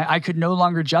I could no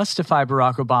longer justify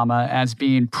Barack Obama as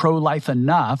being pro-life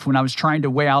enough when I was trying to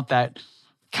weigh out that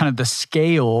kind of the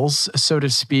scales, so to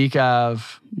speak,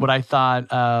 of what I thought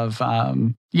of,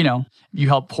 you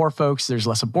help poor folks, there's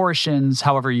less abortions,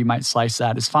 however you might slice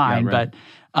that is fine. Yeah, right.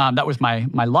 But that was my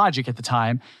logic at the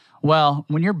time. Well,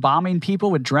 when you're bombing people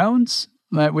with drones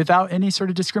without any sort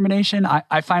of discrimination,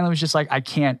 I finally was just like, I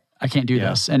can't do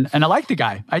this. And I like the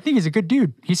guy. I think he's a good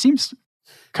dude. He seems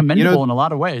commendable in a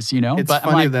lot of ways, It's but funny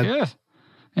I'm like, that... ugh.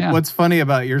 Yeah. What's funny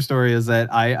about your story is that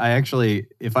I actually,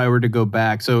 if I were to go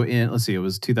back, so it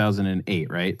was 2008,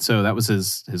 right? So that was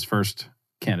his first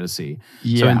candidacy.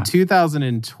 Yeah. So in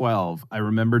 2012, I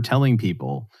remember telling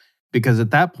people, because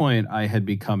at that point I had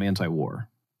become anti-war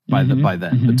by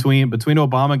then. Between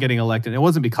Obama getting elected, it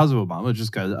wasn't because of Obama, it was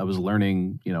just because I was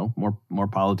learning, more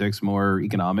politics, more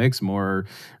economics, more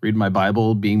reading my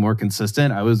Bible, being more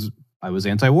consistent. I was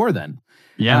anti-war then.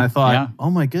 Yeah. And I thought, oh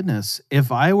my goodness,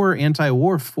 if I were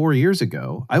anti-war 4 years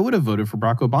ago, I would have voted for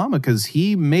Barack Obama because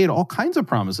he made all kinds of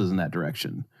promises in that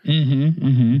direction.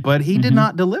 But he did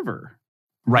not deliver.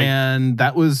 Right. And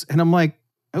I'm like,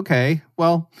 okay,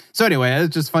 well, so anyway,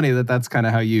 it's just funny that's kind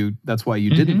of that's why you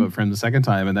didn't vote for him the second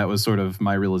time. And that was sort of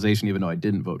my realization, even though I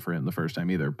didn't vote for him the first time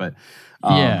either. But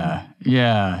yeah,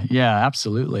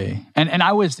 absolutely. And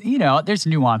I was, there's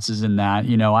nuances in that,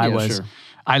 Sure.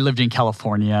 I lived in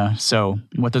California, so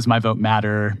what does my vote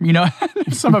matter?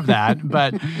 Some of that,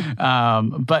 but at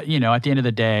the end of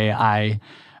the day,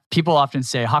 people often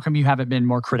say, how come you haven't been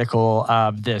more critical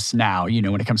of this now,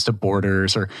 when it comes to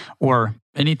borders or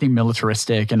anything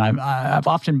militaristic? And I've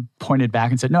often pointed back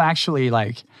and said, no, actually,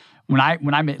 like, when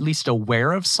I'm at least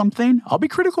aware of something, I'll be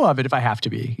critical of it if I have to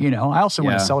be. I also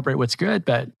want to celebrate what's good,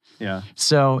 but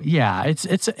So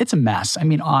it's a mess. I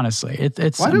mean, honestly,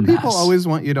 it's why a do mess. people always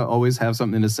want you to always have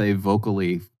something to say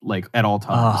vocally, like at all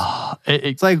times?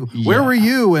 It's like, where were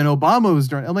you when Obama was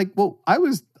doing? I'm like, well, I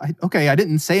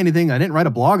didn't say anything. I didn't write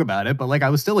a blog about it, but like I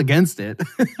was still against it.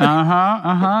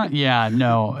 Yeah,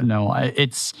 no.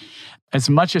 It's as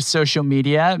much as social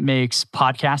media makes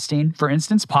podcasting, for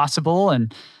instance, possible,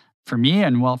 and for me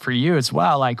and well, for you as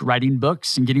well, like writing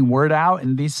books and getting word out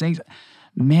and these things.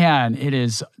 Man, it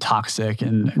is toxic,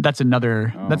 and that's a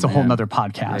whole nother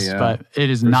podcast. But it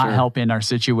is not helping our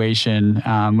situation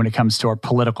when it comes to our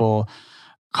political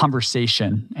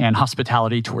conversation and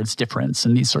hospitality towards difference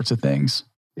and these sorts of things.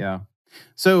 Yeah.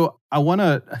 So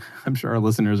I'm sure our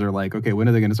listeners are like, okay, when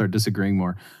are they going to start disagreeing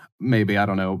more? Maybe, I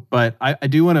don't know. But I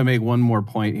do want to make one more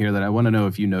point here that I want to know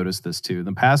if you noticed this too.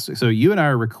 So you and I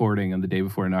are recording on the day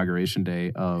before Inauguration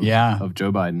Day of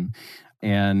Joe Biden.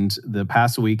 And the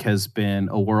past week has been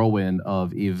a whirlwind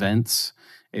of events,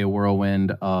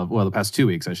 the past 2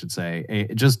 weeks, I should say,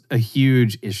 just a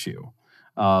huge issue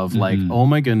of like, oh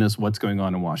my goodness, what's going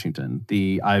on in Washington?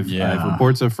 I have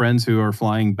reports of friends who are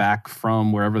flying back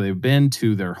from wherever they've been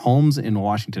to their homes in the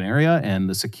Washington area, and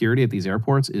the security at these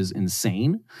airports is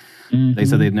insane. They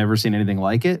said they've never seen anything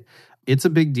like it. It's a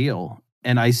big deal.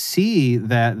 And I see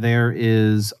that there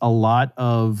is a lot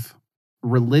of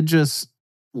religious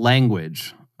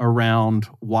language around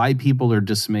why people are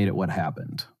dismayed at what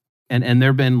happened. And there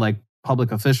have been like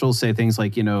public officials say things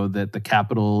like, that the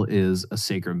Capitol is a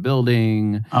sacred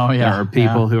building. Oh, yeah. There are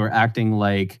people who are acting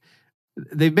like,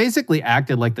 they basically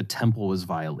acted like the temple was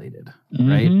violated,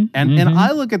 right? And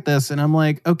I look at this and I'm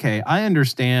like, okay, I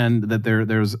understand that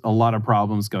there's a lot of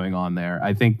problems going on there.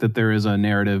 I think that there is a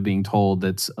narrative being told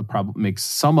that's a problem, makes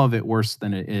some of it worse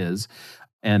than it is.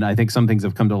 And I think some things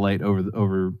have come to light over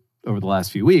the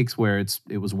last few weeks where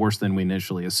it was worse than we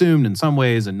initially assumed in some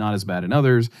ways and not as bad in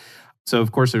others. So,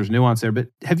 of course, there's nuance there. But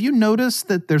have you noticed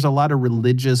that there's a lot of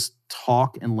religious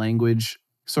talk and language,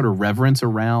 sort of reverence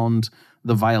around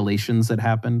the violations that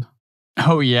happened?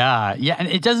 Oh, yeah. Yeah, and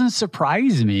it doesn't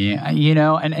surprise me,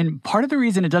 and part of the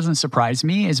reason it doesn't surprise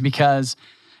me is because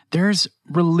there's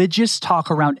religious talk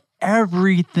around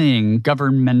everything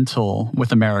governmental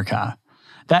with America.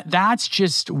 That's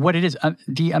just what it is.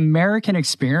 The American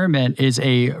experiment is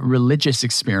a religious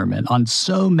experiment on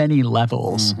so many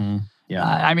levels. Yeah.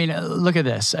 I mean, look at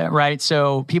this, right?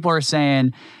 So people are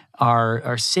saying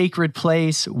our sacred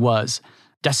place was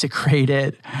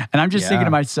desecrated. And I'm just thinking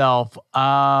to myself,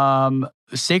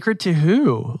 sacred to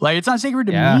who? Like, it's not sacred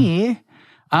to me.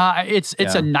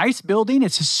 It's a nice building.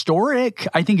 It's historic.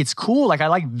 I think it's cool. Like, I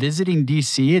like visiting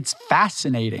DC. It's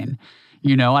fascinating.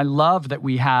 I love that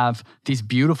we have these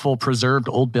beautiful preserved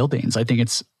old buildings. I think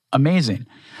it's amazing.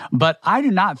 But I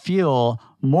do not feel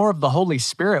more of the Holy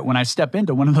Spirit when I step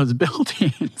into one of those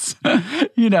buildings.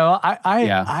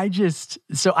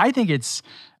 So I think it's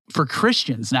for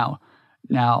Christians now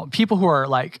people who are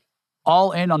like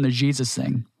all in on the Jesus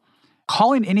thing,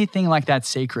 calling anything like that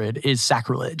sacred is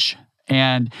sacrilege.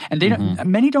 And they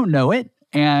many don't know it.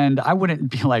 And I wouldn't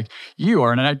be like, you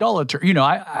are an idolater.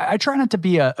 I try not to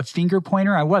be a finger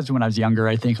pointer. I was when I was younger,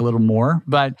 I think a little more.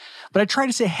 But I try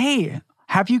to say, hey,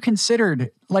 have you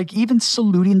considered like even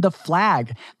saluting the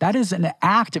flag? That is an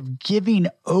act of giving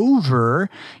over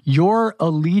your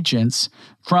allegiance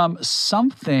from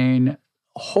something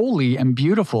holy and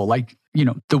beautiful, like,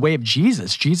 the way of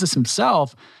Jesus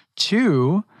himself,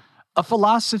 to a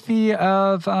philosophy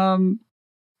of,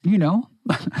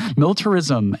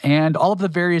 militarism and all of the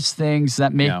various things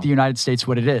that make the United States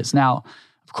what it is. Now,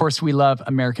 of course, we love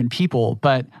American people,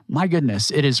 but my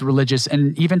goodness, it is religious.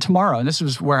 And even tomorrow, and this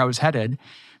was where I was headed,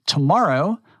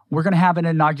 tomorrow, we're going to have an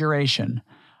inauguration.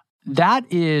 That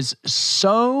is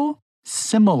so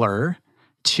similar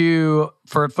to,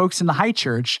 for folks in the high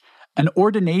church, an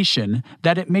ordination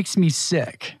that it makes me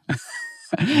sick.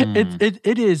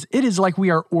 It is like we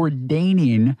are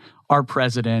ordaining our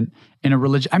president in a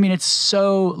religion. I mean, it's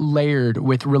so layered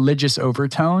with religious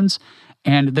overtones,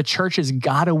 and the church has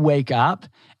got to wake up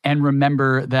and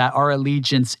remember that our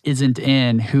allegiance isn't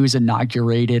in who's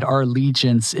inaugurated. Our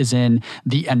allegiance is in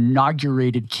the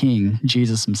inaugurated King,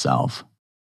 Jesus himself.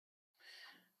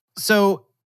 So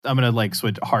I'm going to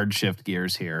switch hard shift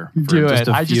gears here. Do it.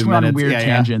 I just went on weird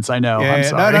tangents. I know. I'm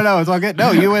sorry. No. It's all good.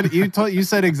 No, you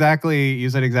said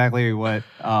exactly what,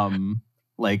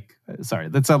 sorry.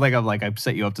 That sounds like I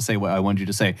set you up to say what I wanted you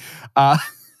to say.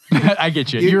 I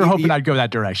get you. You were hoping I'd go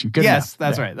that direction. Good yes, enough.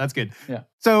 That's right. That's good. Yeah.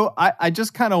 So I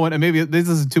just kind of want, and maybe this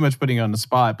isn't too much putting you on the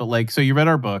spot, but so you read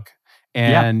our book,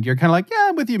 And you're kind of like, yeah,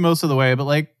 I'm with you most of the way. But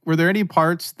like, were there any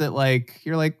parts that like,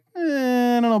 you're like, I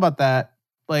don't know about that.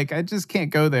 Like, I just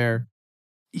can't go there.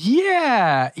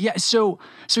 Yeah. So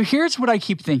here's what I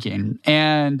keep thinking.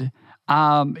 And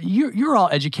you're all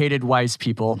educated, wise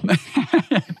people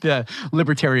at the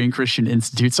Libertarian Christian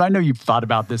Institute. So I know you've thought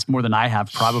about this more than I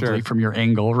have, probably from your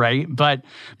angle, right? But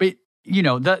you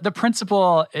know, the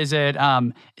principle is it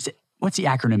what's the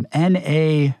acronym?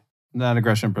 NA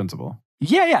Non-aggression principle.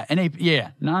 Yeah.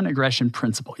 Non-aggression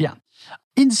principle. Yeah.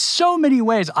 In so many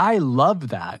ways, I love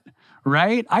that,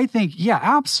 right? I think, yeah,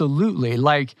 absolutely.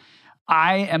 Like,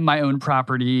 I am my own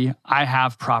property. I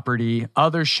have property.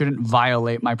 Others shouldn't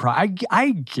violate my property.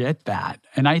 I get that.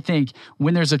 And I think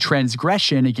when there's a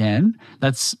transgression, again,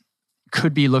 that's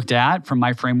could be looked at from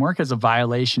my framework as a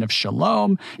violation of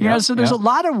shalom. You know, so there's a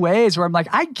lot of ways where I'm like,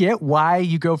 I get why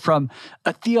you go from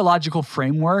a theological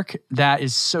framework that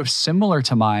is so similar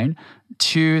to mine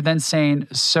to then saying,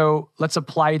 so let's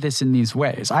apply this in these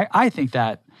ways. I think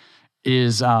that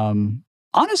is,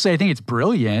 honestly, I think it's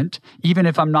brilliant, even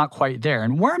if I'm not quite there.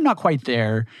 And where I'm not quite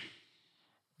there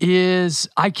is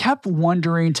I kept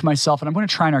wondering to myself, and I'm going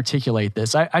to try and articulate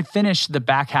this. I finished the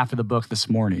back half of the book this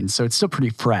morning, so it's still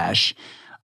pretty fresh.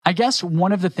 I guess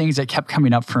one of the things that kept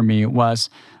coming up for me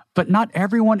was, but not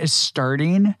everyone is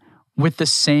starting with the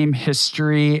same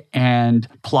history and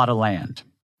plot of land.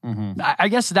 Mm-hmm. I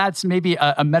guess that's maybe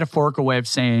a metaphorical way of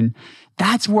saying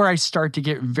that's where I start to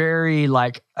get very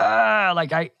like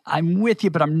I'm with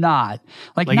you, but I'm not.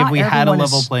 Like if we had a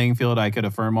level playing field, I could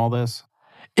affirm all this.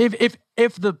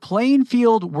 If the playing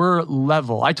field were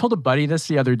level, I told a buddy this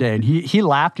the other day, and he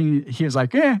laughed and he was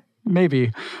like,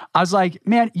 maybe. I was like,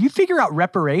 man, you figure out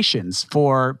reparations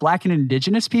for Black and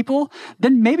Indigenous people,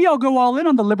 then maybe I'll go all in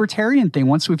on the libertarian thing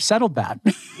once we've settled that.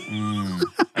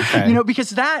 Okay. You know, because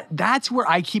that's where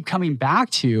I keep coming back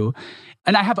to,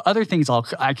 and I have other things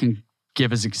I can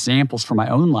give as examples for my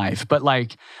own life, but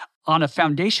like on a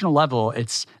foundational level,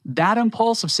 it's that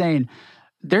impulse of saying,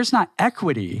 there's not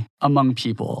equity among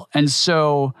people. And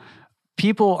so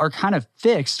people are kind of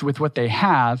fixed with what they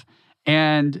have.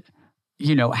 And,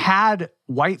 you know, had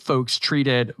white folks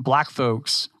treated Black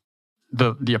folks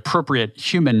the appropriate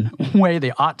human way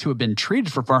they ought to have been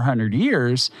treated for 400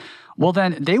 years, well,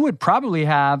 then they would probably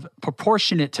have,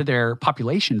 proportionate to their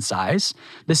population size,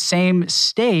 the same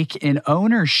stake in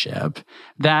ownership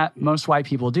that most white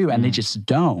people do. And they just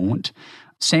don't.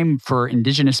 Same for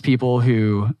Indigenous people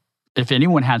who, if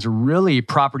anyone has really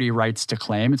property rights to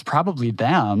claim, it's probably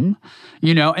them,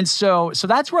 you know? And so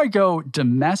that's where I go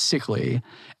domestically.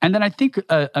 And then I think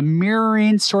a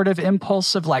mirroring sort of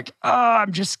impulse of like, I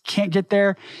just can't get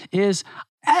there is,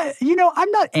 you know,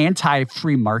 I'm not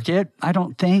anti-free market, I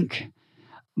don't think.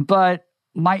 But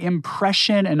my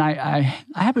impression, and I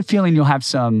have a feeling you'll have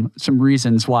some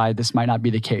reasons why this might not be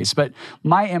the case, but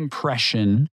my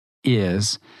impression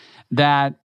is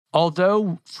that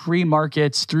although free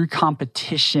markets through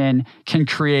competition can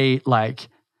create like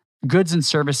goods and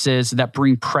services that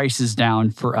bring prices down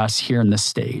for us here in the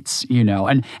States, you know,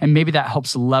 and maybe that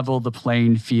helps level the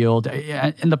playing field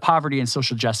in the poverty and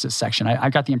social justice section. I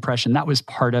got the impression that was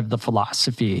part of the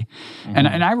philosophy. Mm-hmm.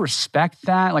 And I respect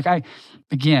that. Like I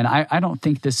don't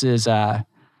think this is,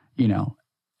 you know,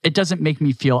 it doesn't make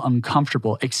me feel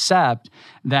uncomfortable, except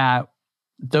that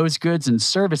those goods and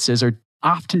services are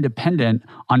often dependent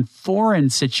on foreign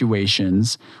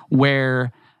situations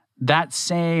where that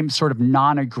same sort of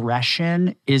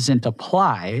non-aggression isn't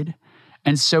applied.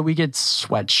 And so we get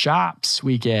sweatshops,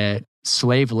 we get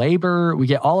slave labor, we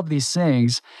get all of these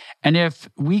things. And if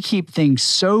we keep things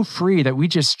so free that we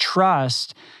just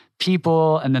trust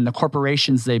people and then the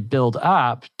corporations they build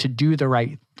up to do the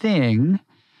right thing,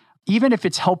 even if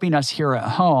it's helping us here at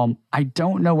home, I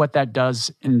don't know what that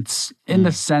does in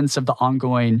the sense of the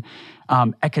ongoing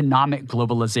economic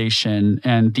globalization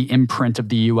and the imprint of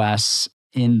the U.S.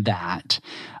 in that.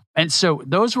 And so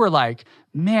those were like,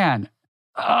 man,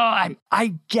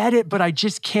 I get it, but I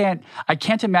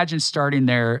can't imagine starting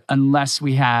there unless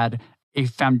we had a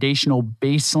foundational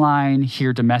baseline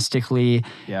here domestically,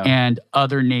 and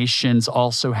other nations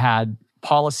also had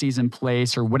policies in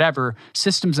place or whatever,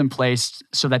 systems in place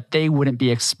so that they wouldn't be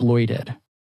exploited.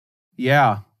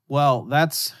 Yeah. Well,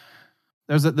 there's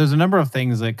a number of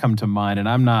things that come to mind, and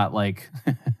I'm not like,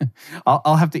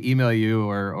 I'll have to email you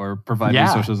or provide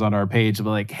resources on our page,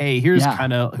 but like, hey, here's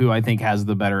kind of who I think has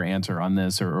the better answer on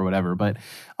this or whatever. But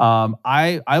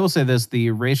I will say this: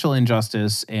 the racial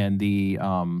injustice and the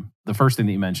first thing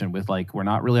that you mentioned with like, we're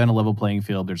not really on a level playing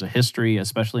field. There's a history,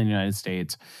 especially in the United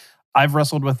States. I've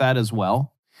wrestled with that as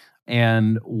well.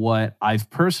 And what I've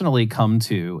personally come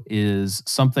to is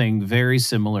something very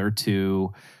similar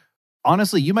to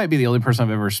honestly, you might be the only person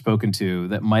I've ever spoken to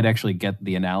that might actually get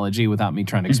the analogy without me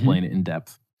trying to explain it in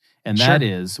depth. And that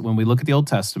is when we look at the Old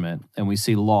Testament and we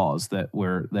see laws that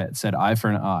said eye for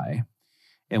an eye,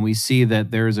 and we see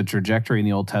that there is a trajectory in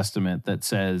the Old Testament that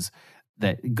says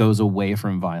that goes away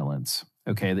from violence.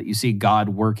 Okay, that you see God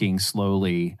working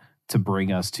slowly to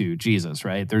bring us to Jesus,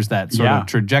 right? There's that sort of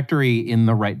trajectory in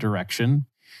the right direction.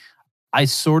 I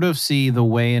sort of see the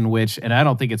way in which, and I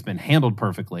don't think it's been handled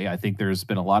perfectly. I think there's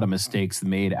been a lot of mistakes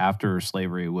made after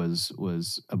slavery was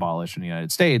abolished in the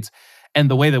United States, and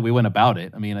the way that we went about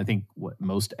it. I mean, I think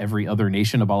most every other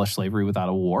nation abolished slavery without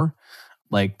a war.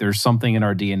 Like, there's something in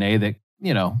our DNA that,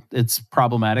 you know, it's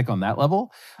problematic on that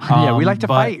level. Yeah, we like to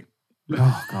fight.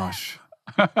 Oh gosh,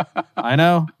 I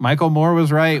know. Michael Moore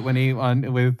was right when he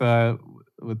with the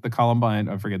Columbine.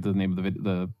 I forget the name of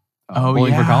the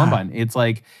Bowling for Columbine. It's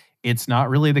like, it's not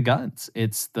really the guns.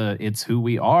 It's who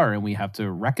we are, and we have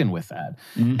to reckon with that.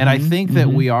 And I think that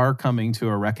we are coming to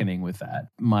a reckoning with that.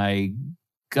 My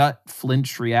gut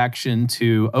flinch reaction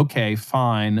to, okay,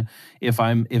 fine, if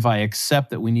I accept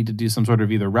that we need to do some sort of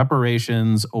either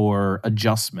reparations or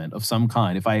adjustment of some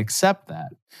kind, if I accept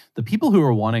that, the people who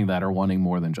are wanting that are wanting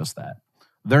more than just that.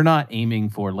 They're not aiming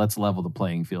for let's level the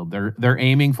playing field. They're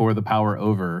aiming for the power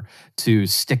over to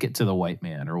stick it to the white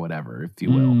man or whatever, if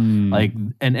you will. Like,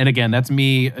 and again, that's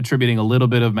me attributing a little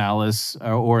bit of malice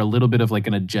or a little bit of like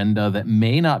an agenda that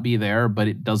may not be there, but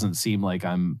it doesn't seem like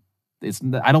I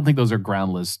don't think those are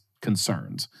groundless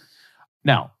concerns.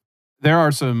 Now, there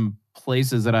are some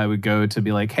places that I would go to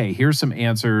be like, hey, here's some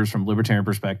answers from libertarian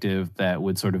perspective that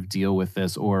would sort of deal with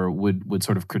this, or would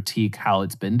sort of critique how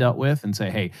it's been dealt with and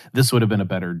say, hey, this would have been a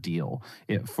better deal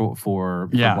for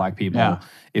Black people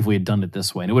if we had done it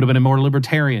this way. And it would have been a more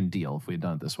libertarian deal if we had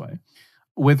done it this way.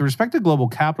 With respect to global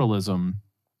capitalism,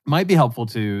 it might be helpful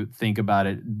to think about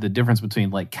the difference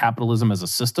between like capitalism as a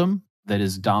system that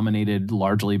is dominated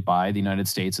largely by the United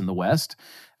States and the West,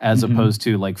 as opposed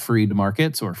to like freed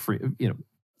markets or free, you know,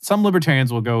 some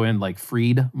libertarians will go in like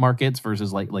freed markets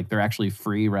versus like they're actually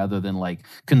free rather than like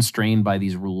constrained by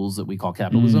these rules that we call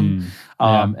capitalism.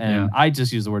 I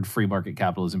just use the word free market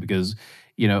capitalism because,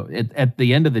 you know, at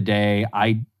the end of the day,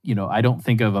 I don't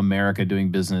think of America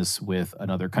doing business with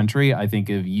another country. I think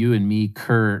of you and me,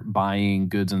 Kurt, buying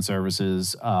goods and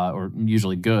services, or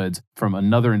usually goods from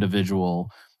another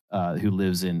individual who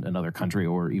lives in another country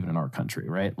or even in our country,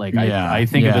 right? Like I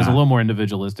think of this a little more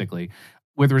individualistically.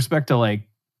 With respect to like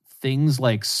things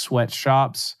like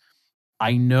sweatshops,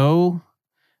 I know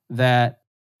that,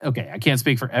 okay, I can't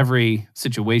speak for every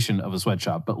situation of a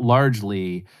sweatshop, but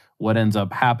largely what ends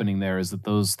up happening there is that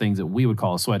those things that we would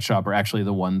call a sweatshop are actually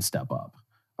the one step up,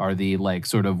 are the like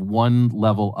sort of one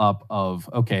level up of,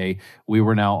 okay, we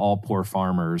were now all poor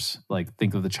farmers. Like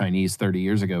think of the Chinese 30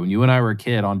 years ago. When you and I were a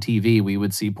kid on TV, we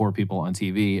would see poor people on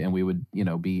TV and we would, you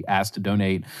know, be asked to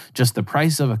donate just the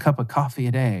price of a cup of coffee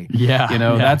a day.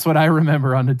 That's what I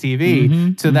remember on the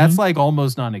TV. That's like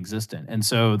almost non-existent. And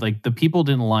so like the people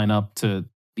didn't line up to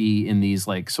be in these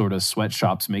like sort of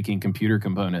sweatshops making computer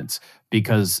components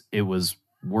because it was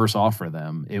worse off for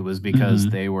them. It was because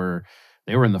they were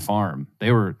in the farm.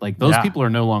 They were like, those people are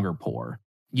no longer poor.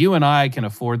 You and I can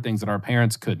afford things that our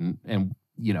parents couldn't. And,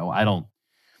 you know,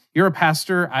 you're a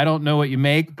pastor. I don't know what you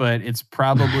make, but it's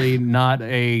probably not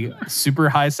a super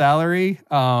high salary.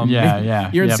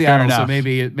 You're in Seattle, so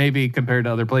maybe compared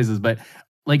to other places, but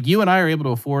like you and I are able to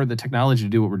afford the technology to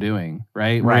do what we're doing,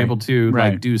 right? We're able to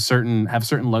like have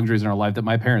certain luxuries in our life that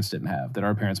my parents didn't have, that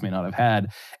our parents may not have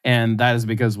had. And that is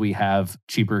because we have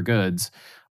cheaper goods.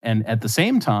 And at the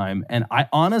same time, and I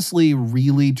honestly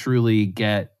really, truly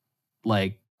get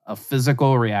like a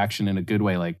physical reaction in a good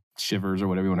way, like shivers or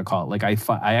whatever you want to call it. Like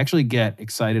I actually get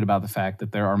excited about the fact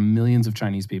that there are millions of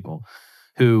Chinese people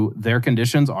who their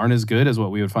conditions aren't as good as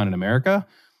what we would find in America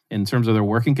in terms of their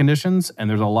working conditions. And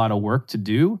there's a lot of work to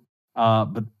do,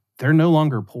 but they're no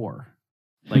longer poor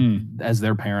like as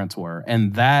their parents were.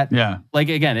 And that, like,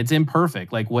 again, it's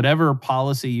imperfect. Like whatever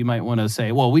policy you might want to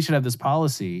say, well, we should have this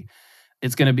policy,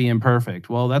 it's going to be imperfect.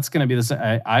 Well, that's going to be this.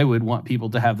 I would want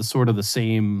people to have the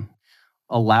same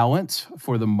allowance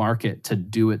for the market to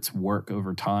do its work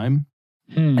over time.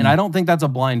 And I don't think that's a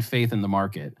blind faith in the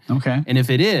market. Okay. And if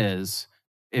it is,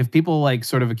 if people like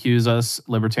sort of accuse us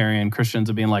libertarian Christians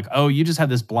of being like, oh, you just have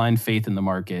this blind faith in the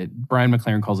market. Brian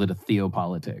McLaren calls it a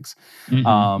theopolitics,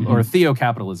 or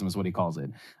theocapitalism is what he calls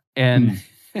it. And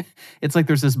it's like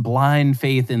there's this blind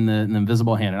faith in the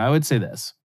invisible hand. And I would say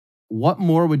this. What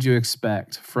more would you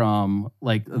expect from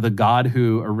like the God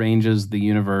who arranges the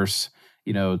universe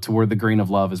toward the grain of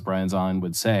love, as Brian Zahn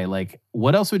would say. Like,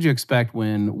 what else would you expect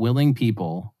when willing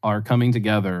people are coming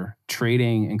together,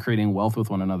 trading and creating wealth with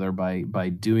one another by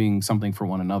doing something for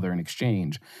one another in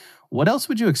exchange? What else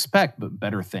would you expect but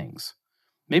better things?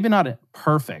 Maybe not a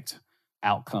perfect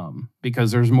outcome,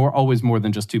 because there's always more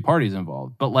than just two parties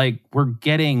involved, but like, we're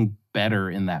getting better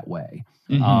in that way.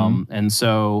 And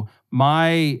so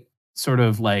my sort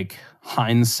of like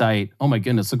hindsight, oh my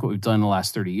goodness, look what we've done in the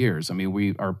last 30 years. I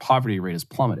mean, our poverty rate has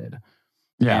plummeted.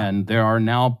 Yeah. And there are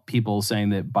now people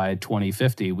saying that by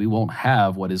 2050, we won't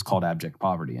have what is called abject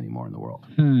poverty anymore in the world,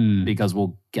 because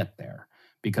we'll get there.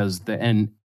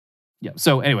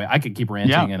 So anyway, I could keep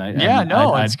ranting, and I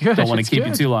it's good. don't want to keep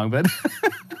you too long, but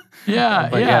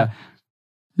yeah.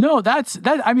 No, that.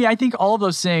 I mean, I think all of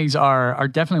those things are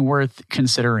definitely worth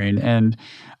considering, and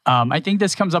I think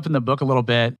this comes up in the book a little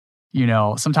bit.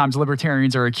 Sometimes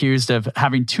libertarians are accused of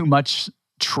having too much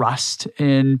trust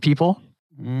in people,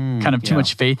 kind of too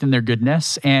much faith in their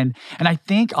goodness, and I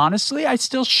think honestly, I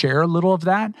still share a little of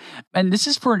that. And this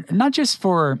is not just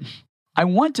for. I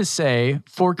want to say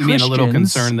for Christians. You mean a little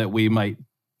concern that we might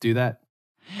do that?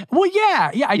 Well,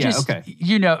 yeah.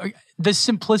 The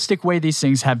simplistic way these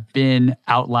things have been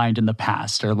outlined in the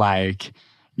past are like,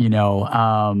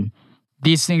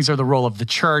 these things are the role of the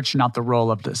church, not the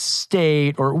role of the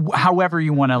state, or however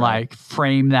you want to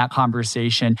frame that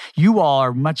conversation. You all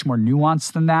are much more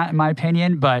nuanced than that, in my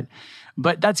opinion, but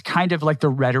that's kind of like the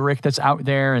rhetoric that's out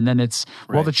there. And then it's,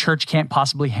 well, the church can't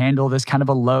possibly handle this kind of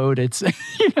a load. It's,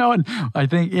 and I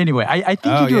think, anyway, I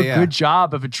think you do a good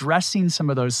job of addressing some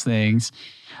of those things.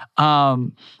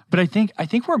 But I think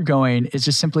where I'm going is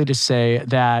just simply to say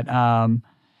that,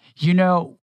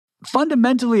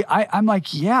 fundamentally, I'm like,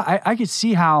 I could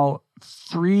see how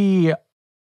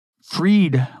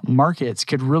freed markets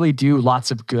could really do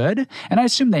lots of good. And I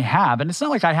assume they have. And it's not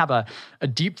like I have a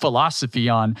deep philosophy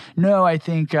on, no, I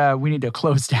think we need to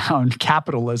close down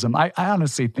capitalism. I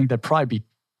honestly think that'd probably be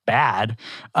bad.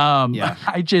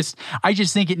 I just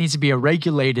think it needs to be a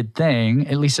regulated thing,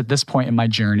 at least at this point in my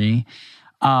journey.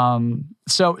 But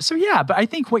I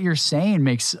think what you're saying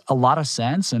makes a lot of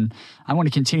sense, and I want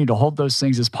to continue to hold those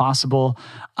things as possible.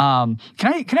 Can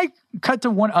I cut to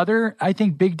one other, I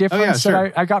think, big difference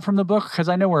that I got from the book? Because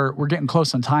I know we're getting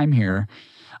close on time here.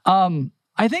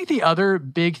 I think the other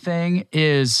big thing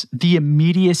is the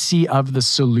immediacy of the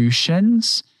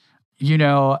solutions.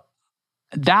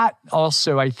 That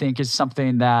also, I think, is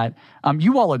something that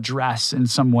you all address in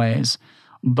some ways,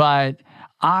 but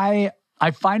I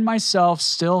find myself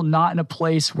still not in a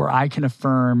place where I can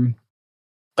affirm,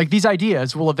 like, these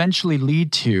ideas will eventually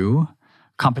lead to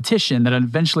competition that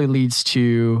eventually leads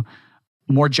to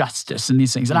more justice and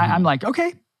these things. And I'm like,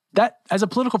 okay, that as a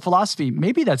political philosophy,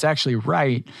 maybe that's actually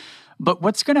right. But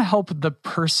what's going to help the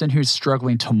person who's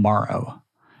struggling tomorrow?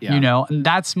 Yeah. And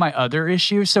that's my other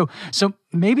issue. So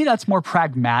maybe that's more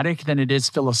pragmatic than it is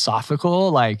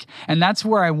philosophical. And that's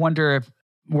where I wonder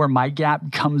where my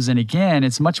gap comes in again.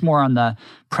 It's much more on the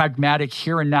pragmatic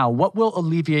here and now. What will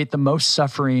alleviate the most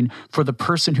suffering for the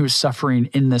person who is suffering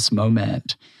in this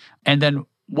moment? And then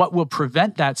what will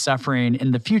prevent that suffering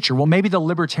in the future? Well, maybe the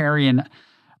libertarian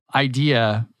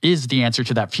idea is the answer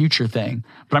to that future thing.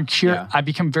 But I'm curious. I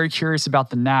become very curious about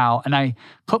the now, and I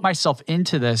put myself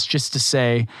into this just to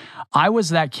say, I was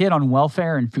that kid on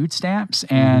welfare and food stamps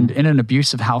and in an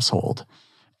abusive household.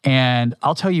 And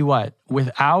I'll tell you what,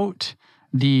 without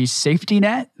the safety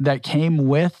net that came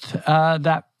with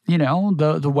that,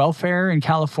 the welfare in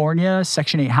California,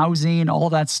 Section 8 housing, all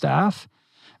that stuff,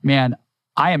 man,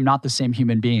 I am not the same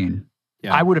human being.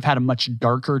 Yeah. I would have had a much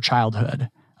darker childhood,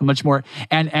 a much more,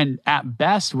 and at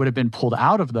best would have been pulled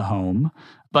out of the home,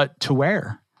 but to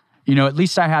where? At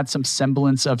least I had some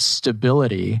semblance of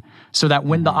stability so that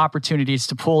when the opportunities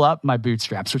to pull up my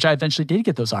bootstraps, which I eventually did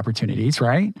get those opportunities,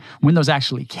 right? When those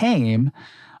actually came,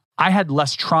 I had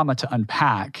less trauma to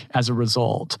unpack as a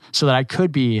result so that I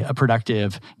could be a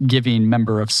productive, giving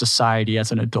member of society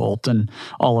as an adult and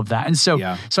all of that. And so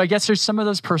I guess there's some of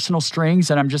those personal strings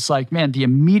that I'm just like, man, the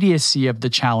immediacy of the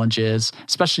challenges,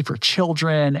 especially for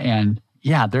children, and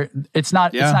it's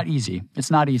not easy.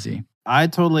 It's not easy. I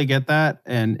totally get that.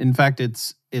 And in fact,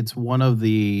 it's one of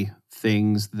the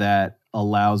things that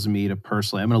allows me to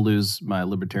personally, I'm going to lose my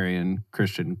libertarian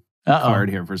Christian card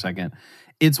here for a second.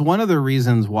 It's one of the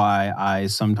reasons why I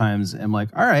sometimes am like,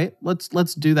 all right,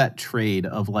 let's do that trade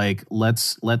of like,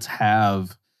 let's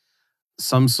have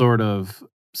some sort of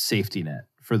safety net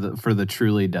for the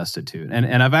truly destitute.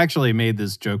 And I've actually made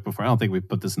this joke before. I don't think we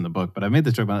put this in the book, but I made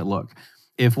this joke about it. Look,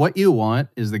 if what you want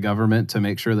is the government to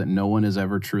make sure that no one is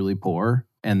ever truly poor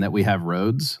and that we have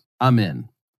roads, I'm in.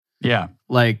 Yeah.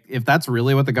 Like, if that's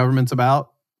really what the government's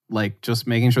about, like just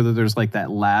making sure that there's like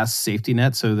that last safety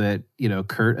net so that,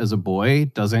 Kurt as a boy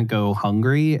doesn't go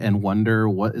hungry and wonder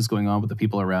what is going on with the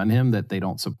people around him, that they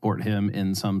don't support him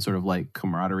in some sort of like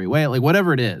camaraderie way, like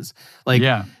whatever it is. Like,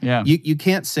 you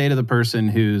can't say to the person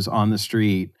who's on the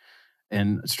street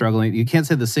and struggling, you can't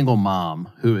say the single mom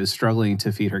who is struggling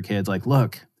to feed her kids, like,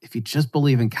 look, if you just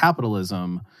believe in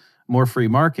capitalism, more free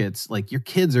markets, like your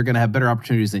kids are going to have better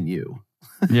opportunities than you.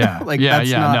 Yeah.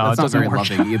 That's not very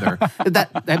loving either.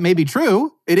 That may be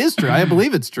true. It is true. I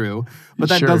believe it's true. But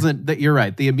that doesn't, you're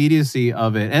right. The immediacy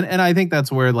of it. And I think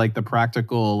that's where like the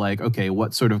practical, like, okay,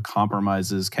 what sort of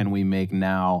compromises can we make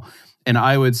now? And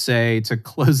I would say, to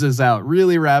close this out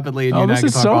really rapidly, and you and I can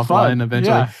talk offline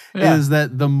eventually, is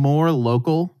that the more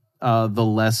local, the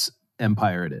less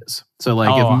empire it is. So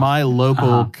like if my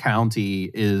local county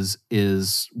is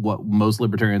what most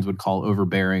libertarians would call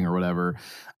overbearing or whatever,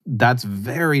 that's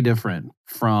very different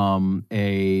from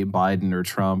a Biden or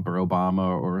Trump or Obama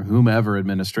or whomever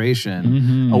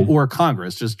administration or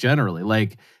Congress, just generally.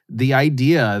 Like the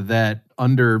idea that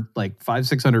under like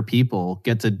 500-600 people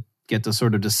get to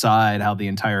sort of decide how the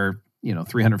entire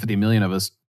 350 million of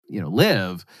us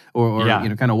live or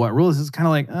kind of what rules is kind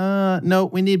of like no,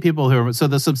 we need people who are, so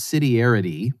the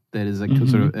subsidiarity that is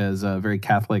sort of as a very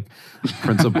Catholic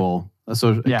principle.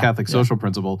 Catholic social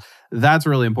principle, that's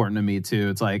really important to me too.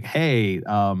 It's like, hey,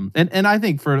 and I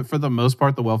think for the most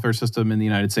part, the welfare system in the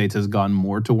United States has gone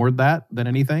more toward that than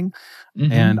anything.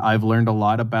 And I've learned a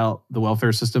lot about the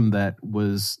welfare system that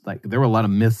was like, there were a lot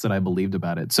of myths that I believed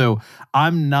about it. So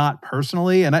I'm not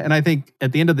personally, and I think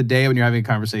at the end of the day, when you're having a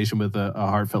conversation with a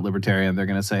heartfelt libertarian, they're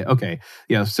going to say, okay,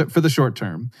 so for the short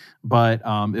term, but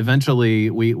eventually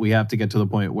we have to get to the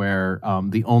point where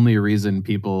the only reason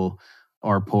people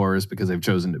are poor is because they've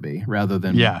chosen to be, rather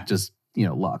than just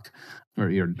luck or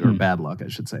bad luck, I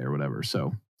should say, or whatever.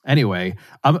 So anyway,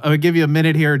 I'm going to give you a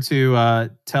minute here to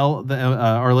tell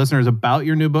our listeners about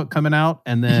your new book coming out,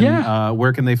 and then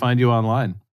where can they find you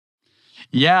online?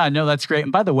 Yeah, no, that's great.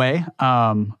 And by the way,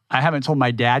 I haven't told my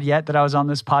dad yet that I was on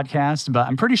this podcast, but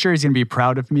I'm pretty sure he's going to be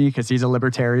proud of me because he's a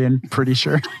libertarian, pretty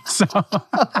sure. So,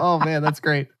 oh man, that's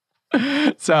great.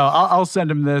 So I'll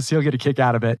send him this. He'll get a kick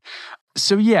out of it.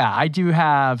 So yeah, I do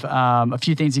have a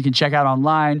few things you can check out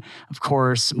online. Of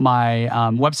course, my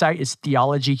website is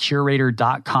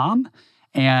theologycurator.com.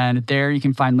 And there you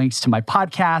can find links to my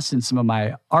podcast and some of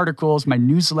my articles. My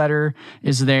newsletter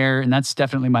is there, and that's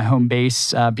definitely my home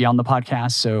base beyond the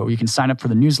podcast. So you can sign up for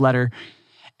the newsletter.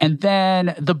 And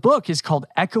then the book is called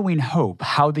Echoing Hope,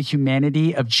 How the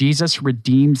Humanity of Jesus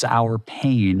Redeems Our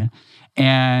Pain.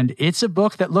 And it's a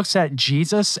book that looks at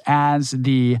Jesus as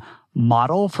the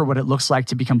model for what it looks like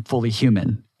to become fully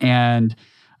human. And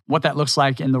what that looks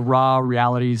like in the raw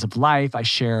realities of life. I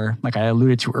share, like I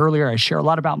alluded to earlier, I share a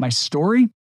lot about my story.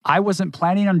 I wasn't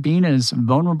planning on being as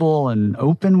vulnerable and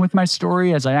open with my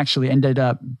story as I actually ended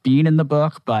up being in the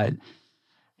book, but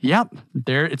yep,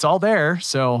 there it's all there.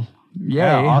 So yay.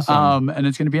 Yeah, awesome. And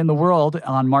it's going to be in the world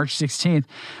on March 16th.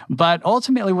 But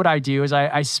ultimately what I do is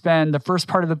I spend the first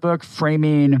part of the book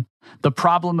framing the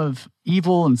problem of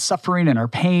evil and suffering and our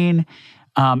pain.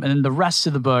 And then the rest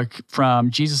of the book,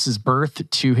 from Jesus' birth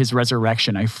to his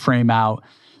resurrection, I frame out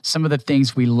some of the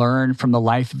things we learn from the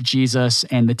life of Jesus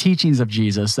and the teachings of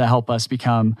Jesus that help us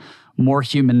become more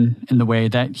human in the way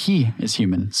that he is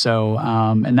human. So,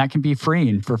 and that can be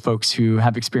freeing for folks who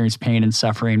have experienced pain and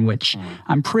suffering, which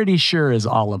I'm pretty sure is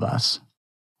all of us.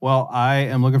 Well, I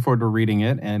am looking forward to reading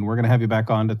it, and we're going to have you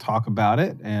back on to talk about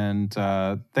it. And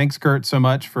thanks, Kurt, so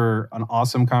much for an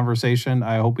awesome conversation.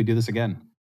 I hope we do this again.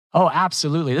 Oh,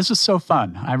 absolutely. This was so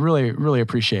fun. I really, really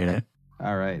appreciate it.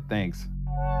 All right. Thanks.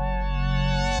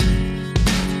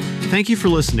 Thank you for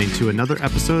listening to another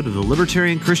episode of the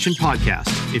Libertarian Christian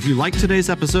Podcast. If you liked today's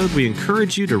episode, we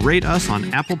encourage you to rate us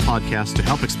on Apple Podcasts to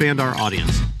help expand our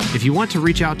audience. If you want to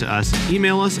reach out to us,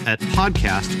 email us at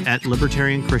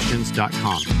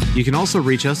podcast@libertarianchristians.com. You can also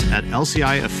reach us at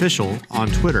LCI Official on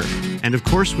Twitter. And of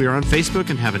course, we are on Facebook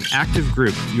and have an active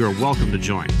group you are welcome to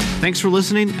join. Thanks for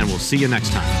listening, and we'll see you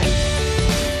next time.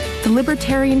 The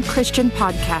Libertarian Christian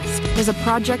Podcast is a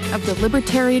project of the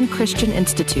Libertarian Christian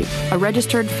Institute, a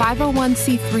registered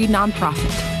 501c3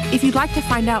 nonprofit. If you'd like to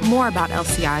find out more about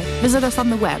LCI, visit us on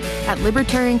the web at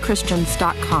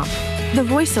libertarianchristians.com. The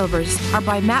voiceovers are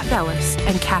by Matt Bellis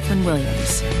and Catherine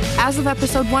Willems. As of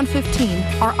episode 115,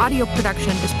 our audio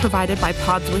production is provided by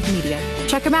Podsworth Media.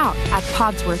 Check them out at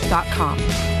podsworth.com.